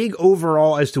the big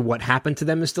overall as to what happened to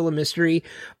them is still a mystery.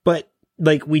 But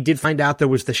like, we did find out there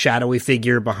was the shadowy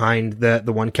figure behind the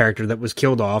one character that was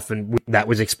killed off, and that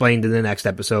was explained in the next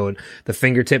episode. The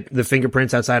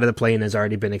fingerprints outside of the plane has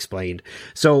already been explained.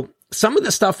 So some of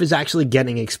the stuff is actually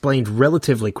getting explained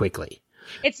relatively quickly.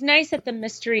 It's nice that the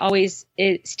mystery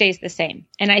it stays the same.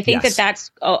 And I think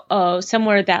that's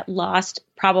somewhere that Lost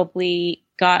probably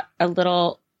got a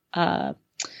little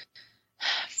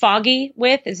foggy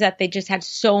with, is that they just had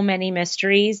so many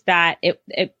mysteries that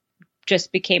it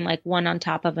just became like one on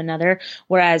top of another.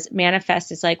 Whereas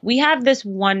Manifest is like, we have this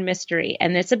one mystery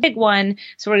and it's a big one.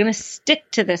 So we're going to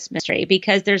stick to this mystery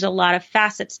because there's a lot of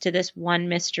facets to this one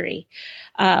mystery,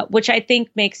 which I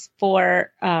think makes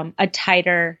for a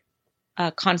tighter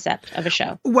concept of a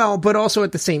show. Well, but also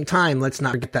at the same time, let's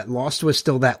not forget that Lost was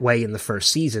still that way in the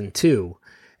first season too.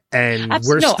 And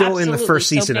we're still in the first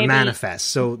season of Manifest.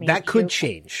 So that could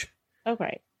change.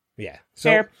 Okay. Yeah.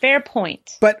 So fair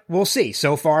point. But we'll see.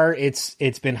 So far it's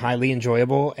been highly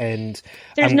enjoyable, and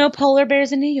there's no polar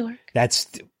bears in New York.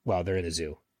 They're in a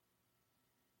zoo.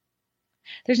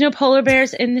 There's no polar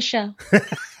bears in the show.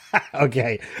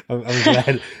 Okay.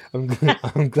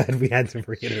 I'm glad we had to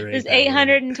reiterate. There's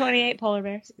 828 polar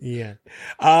bears. Yeah.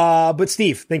 But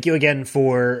Steve, thank you again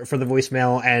for the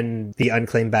voicemail and the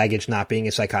unclaimed baggage not being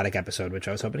a psychotic episode, which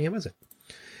I was hoping it wasn't.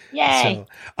 Yay.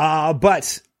 So,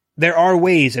 but there are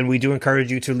ways, and we do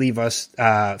encourage you to leave us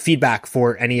feedback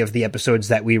for any of the episodes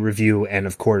that we review, and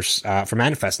of course for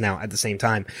Manifest now at the same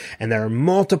time. And there are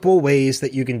multiple ways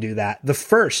that you can do that. The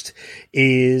first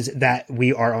is that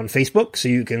we are on Facebook, so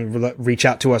you can reach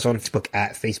out to us on Facebook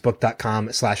at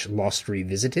facebook.com/Lost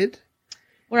Revisited.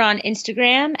 We're on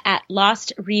Instagram at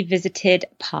Lost Revisited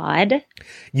Pod.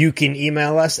 You can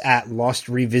email us at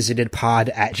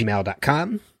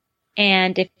lostrevisitedpod@gmail.com.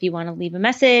 And if you want to leave a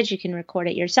message, you can record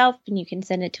it yourself and you can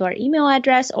send it to our email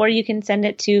address, or you can send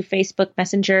it to Facebook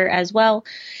Messenger as well.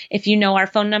 If you know our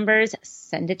phone numbers,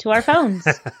 send it to our phones.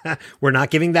 We're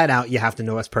not giving that out. You have to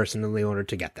know us personally in order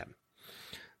to get them.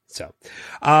 So,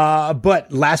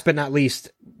 but last but not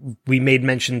least, we made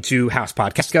mention to House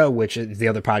Podcastica, which is the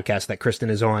other podcast that Kristen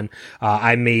is on.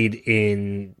 I made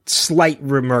in slight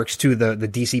remarks to the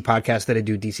DC podcast that I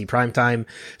do, DC Primetime.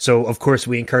 So, of course,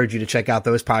 we encourage you to check out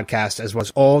those podcasts as well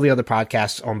as all the other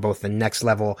podcasts on both the Next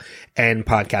Level and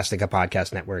Podcastica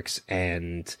podcast networks.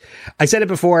 And I said it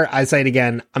before, I say it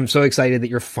again. I'm so excited that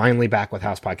you're finally back with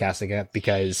House Podcastica,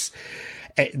 because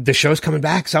the show's coming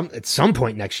back at some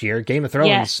point next year. Game of Thrones,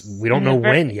 yes. We don't know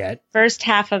when yet. First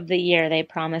half of the year, they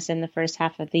promise in the first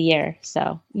half of the year.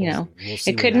 So, we'll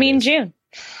it could mean June.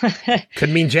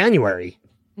 Could mean January.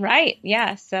 Right.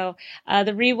 Yeah. So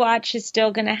the rewatch is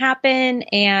still going to happen.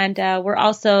 And we're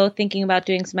also thinking about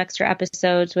doing some extra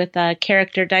episodes with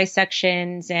character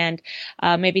dissections and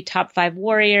maybe top 5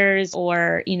 warriors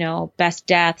or, best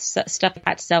deaths, stuff like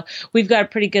that. So we've got a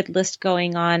pretty good list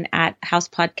going on at House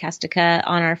Podcastica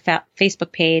on our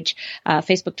Facebook page,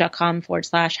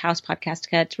 facebook.com/House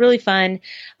Podcastica. It's really fun.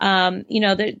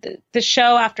 The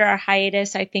show after our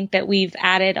hiatus, I think that we've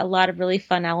added a lot of really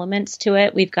fun elements to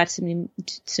it. We've got some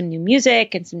new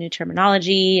music and some new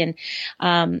terminology. And,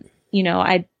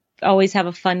 I always have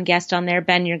a fun guest on there.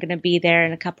 Ben, you're going to be there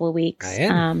in a couple of weeks. I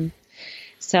am.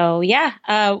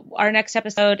 Our next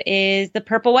episode is The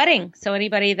Purple Wedding. So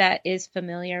anybody that is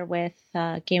familiar with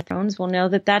Game of Thrones will know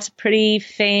that that's a pretty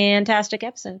fantastic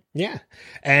episode. Yeah.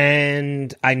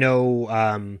 And I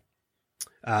know,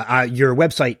 your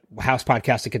website,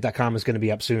 housepodcastica.com, is going to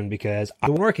be up soon because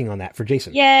I'm working on that for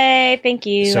Jason. Yay. Thank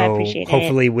you. So I appreciate it.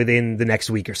 Hopefully within the next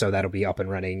week or so, that'll be up and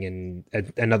running,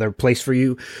 and another place for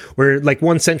you where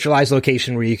one centralized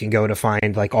location where you can go to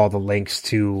find all the links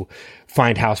to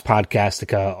find House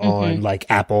Podcastica on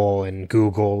Apple and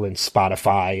Google and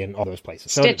Spotify and all those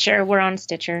places. So, Stitcher. We're on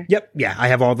Stitcher. Yep. Yeah. I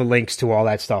have all the links to all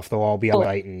that stuff. They'll all be on the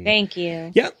site. Thank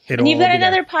you. Yeah. And you've got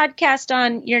another podcast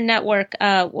on your network,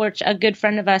 which a good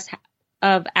friend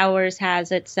of ours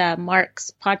has. It's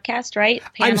Mark's podcast, right?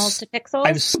 Panels to Pixels.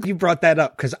 I'm so you brought that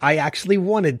up because I actually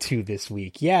wanted to this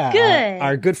week. Yeah. Good.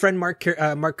 Our good friend Mark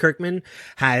Kirkman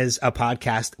has a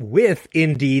podcast with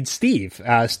indeed Steve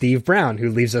Brown, who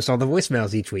leaves us all the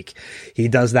voicemails each week. He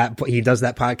does that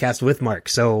podcast with Mark.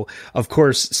 So of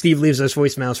course, Steve leaves us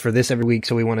voicemails for this every week.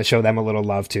 So we want to show them a little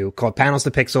love too. Called Panels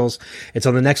to Pixels. It's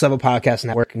on the Next Level Podcast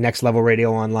Network.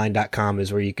 NextLevelRadioOnline.com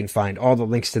is where you can find all the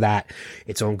links to that.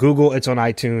 It's on Google. It's on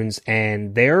iTunes,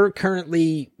 and they're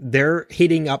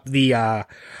hitting up the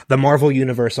Marvel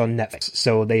universe on Netflix.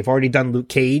 So they've already done Luke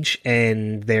Cage,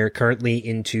 and they're currently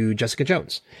into Jessica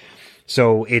Jones.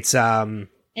 So it's and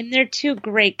they're two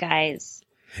great guys.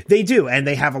 They do, and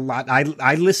they have a lot. I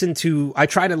try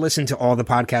to listen to all the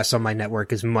podcasts on my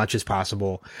network as much as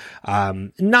possible.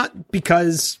 Not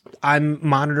because I'm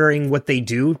monitoring what they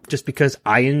do, just because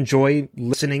I enjoy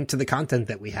listening to the content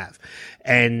that we have.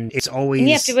 And it's always... And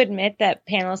you have to admit that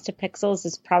Panels to Pixels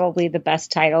is probably the best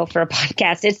title for a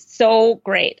podcast. It's so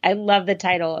great. I love the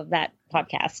title of that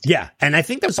podcast. Yeah, and I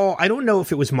think that's all. I don't know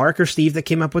if it was Mark or Steve that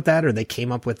came up with that, or they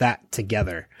came up with that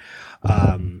together.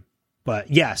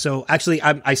 But yeah, so actually,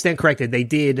 I stand corrected. They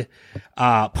did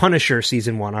Punisher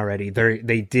season 1 already. They're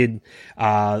in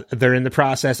the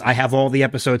process. I have all the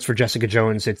episodes for Jessica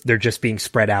Jones. They're just being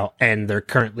spread out, and they're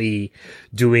currently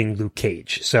doing Luke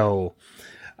Cage. So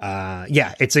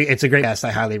yeah, it's a great cast.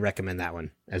 I highly recommend that one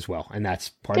as well, and that's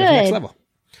part of Next Level.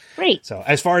 Great. So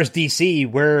as far as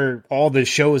DC, where all the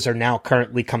shows are now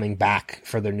currently coming back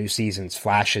for their new seasons.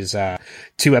 Flash is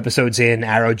 2 episodes in.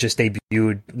 Arrow just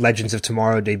debuted. Legends of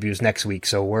Tomorrow debuts next week.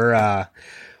 So we're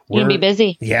gonna be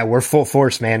busy. Yeah, we're full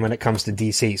force, man, when it comes to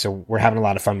DC. So we're having a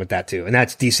lot of fun with that too. And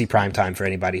that's DC Primetime for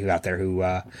anybody out there who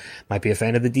might be a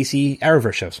fan of the DC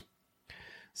Arrowverse shows.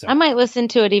 So I might listen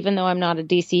to it even though I'm not a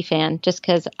DC fan, just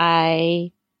because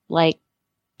I like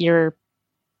your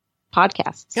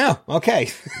podcasts. Oh, okay.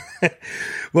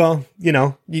 Well,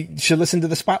 you should listen to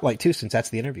the Spotlight too, since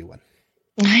that's the interview one.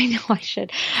 I know I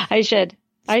should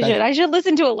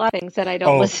listen to a lot of things that I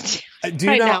don't listen to. Do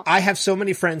you right know, now. I have so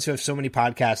many friends who have so many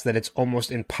podcasts that it's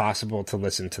almost impossible to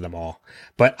listen to them all.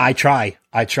 But I try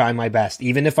my best.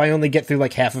 Even if I only get through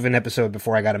like half of an episode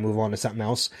before I got to move on to something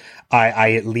else,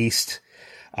 I at least,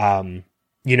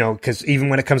 because even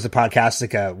when it comes to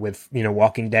Podcastica with,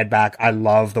 Walking Dead back, I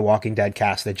love the Walking Dead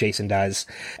cast that Jason does.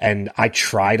 And I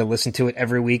try to listen to it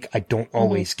every week. I don't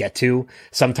always get to.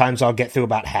 Sometimes I'll get through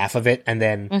about half of it. And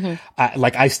then,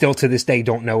 I still to this day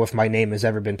don't know if my name has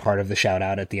ever been part of the shout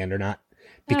out at the end or not.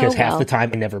 Because half the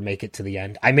time I never make it to the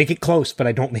end. I make it close, but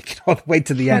I don't make it all the way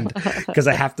to the end because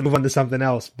I have to move on to something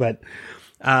else. But,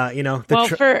 I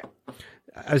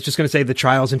was just going to say the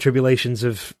trials and tribulations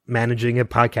of managing a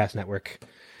podcast network.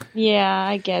 Yeah,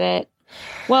 I get it.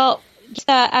 Well,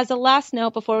 as a last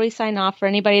note before we sign off, for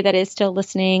anybody that is still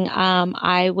listening,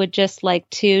 I would just like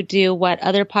to do what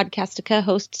other Podcastica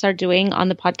hosts are doing on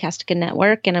the Podcastica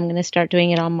network, and I'm going to start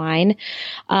doing it on mine.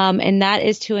 And that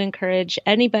is to encourage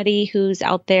anybody who's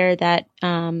out there that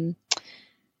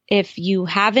if you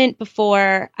haven't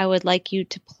before, I would like you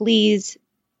to please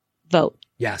vote.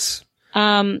 Yes.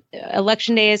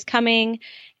 Election day is coming,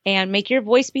 and make your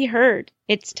voice be heard.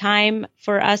 It's time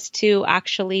for us to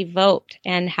actually vote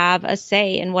and have a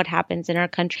say in what happens in our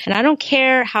country. And I don't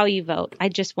care how you vote. I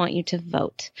just want you to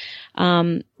vote.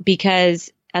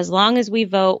 Because as long as we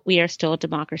vote, we are still a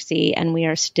democracy, and we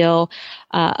are still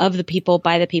of the people,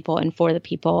 by the people, and for the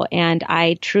people. And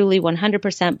I truly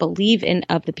 100% believe in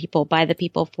of the people, by the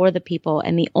people, for the people.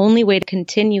 And the only way to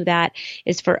continue that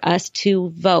is for us to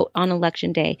vote on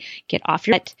election day. Get off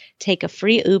your butt, take a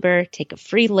free Uber, take a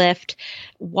free Lyft,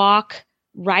 walk,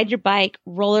 ride your bike,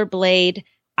 rollerblade.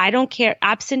 I don't care.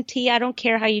 Absentee, I don't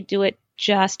care how you do it.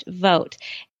 Just vote.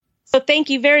 So thank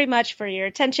you very much for your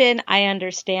attention. I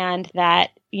understand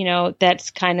that,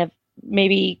 that's kind of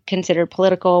maybe considered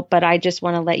political, but I just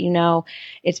want to let you know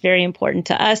it's very important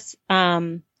to us.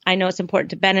 I know it's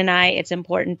important to Ben and I. It's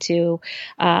important to,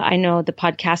 I know the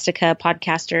Podcastica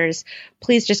podcasters.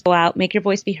 Please just go out, make your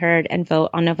voice be heard, and vote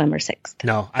on November 6th.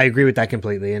 No, I agree with that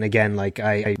completely. And again,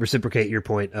 I reciprocate your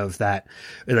point of that.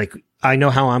 I know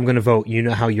how I'm going to vote. You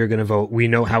know how you're going to vote. We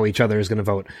know how each other is going to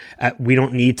vote. We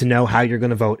don't need to know how you're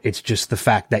going to vote. It's just the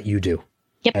fact that you do.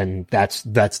 Yep. And that's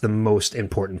the most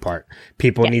important part.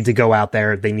 People need to go out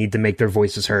there. They need to make their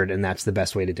voices heard, and that's the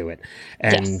best way to do it.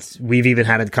 And we've even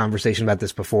had a conversation about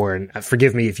this before, and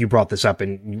forgive me if you brought this up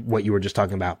in what you were just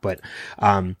talking about, but,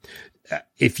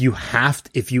 if you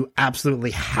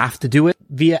absolutely have to do it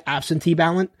via absentee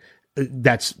ballot,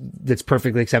 that's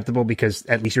perfectly acceptable because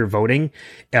at least you're voting.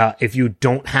 If you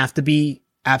don't have to be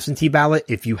absentee ballot,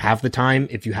 if you have the time,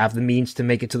 if you have the means to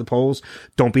make it to the polls,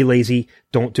 don't be lazy.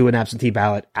 Don't do an absentee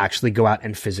ballot. Actually go out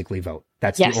and physically vote.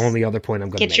 That's the only other point I'm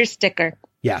going to make. Get your sticker.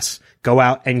 Yes. Go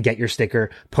out and get your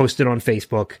sticker, post it on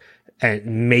Facebook,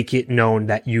 and make it known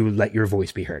that you let your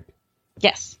voice be heard.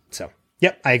 Yes. So,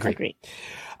 yep, I agree.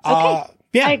 Okay.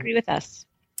 Yeah. I agree with us.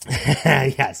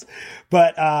 Yes.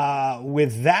 But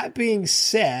with that being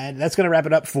said, that's going to wrap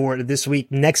it up for this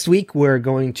week. Next week, we're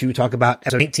going to talk about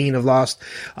episode 18 of Lost,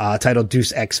 titled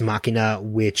Deus Ex Machina,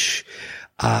 which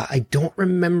I don't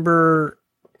remember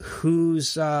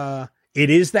whose it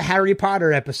is the Harry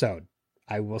Potter episode.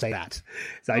 I will say that.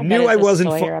 So I knew I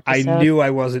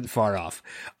wasn't far off.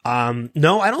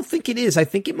 No, I don't think it is. I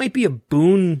think it might be a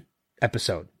Boone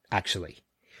episode, actually.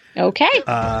 Okay.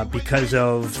 Because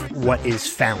of what is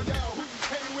found.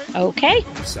 Okay.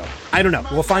 So, I don't know.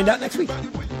 We'll find out next week.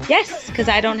 Yes, because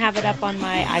I don't have it up on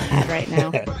my iPad right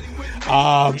now.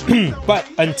 But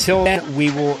until then,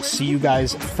 we will see you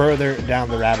guys further down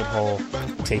the rabbit hole.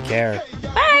 Take care.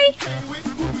 Bye.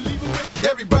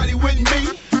 Everybody with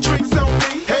me, drinks on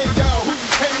me. Hey y'all, who you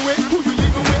came with? Who you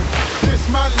leaving with? This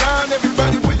my line.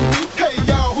 Everybody with me. Hey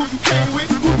y'all, who you came with?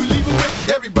 Who you leaving with?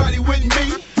 Everybody with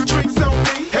me, drinks on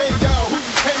me. Hey y'all, who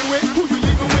you came with? Who you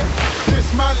leaving with?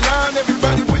 This my line.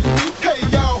 Everybody.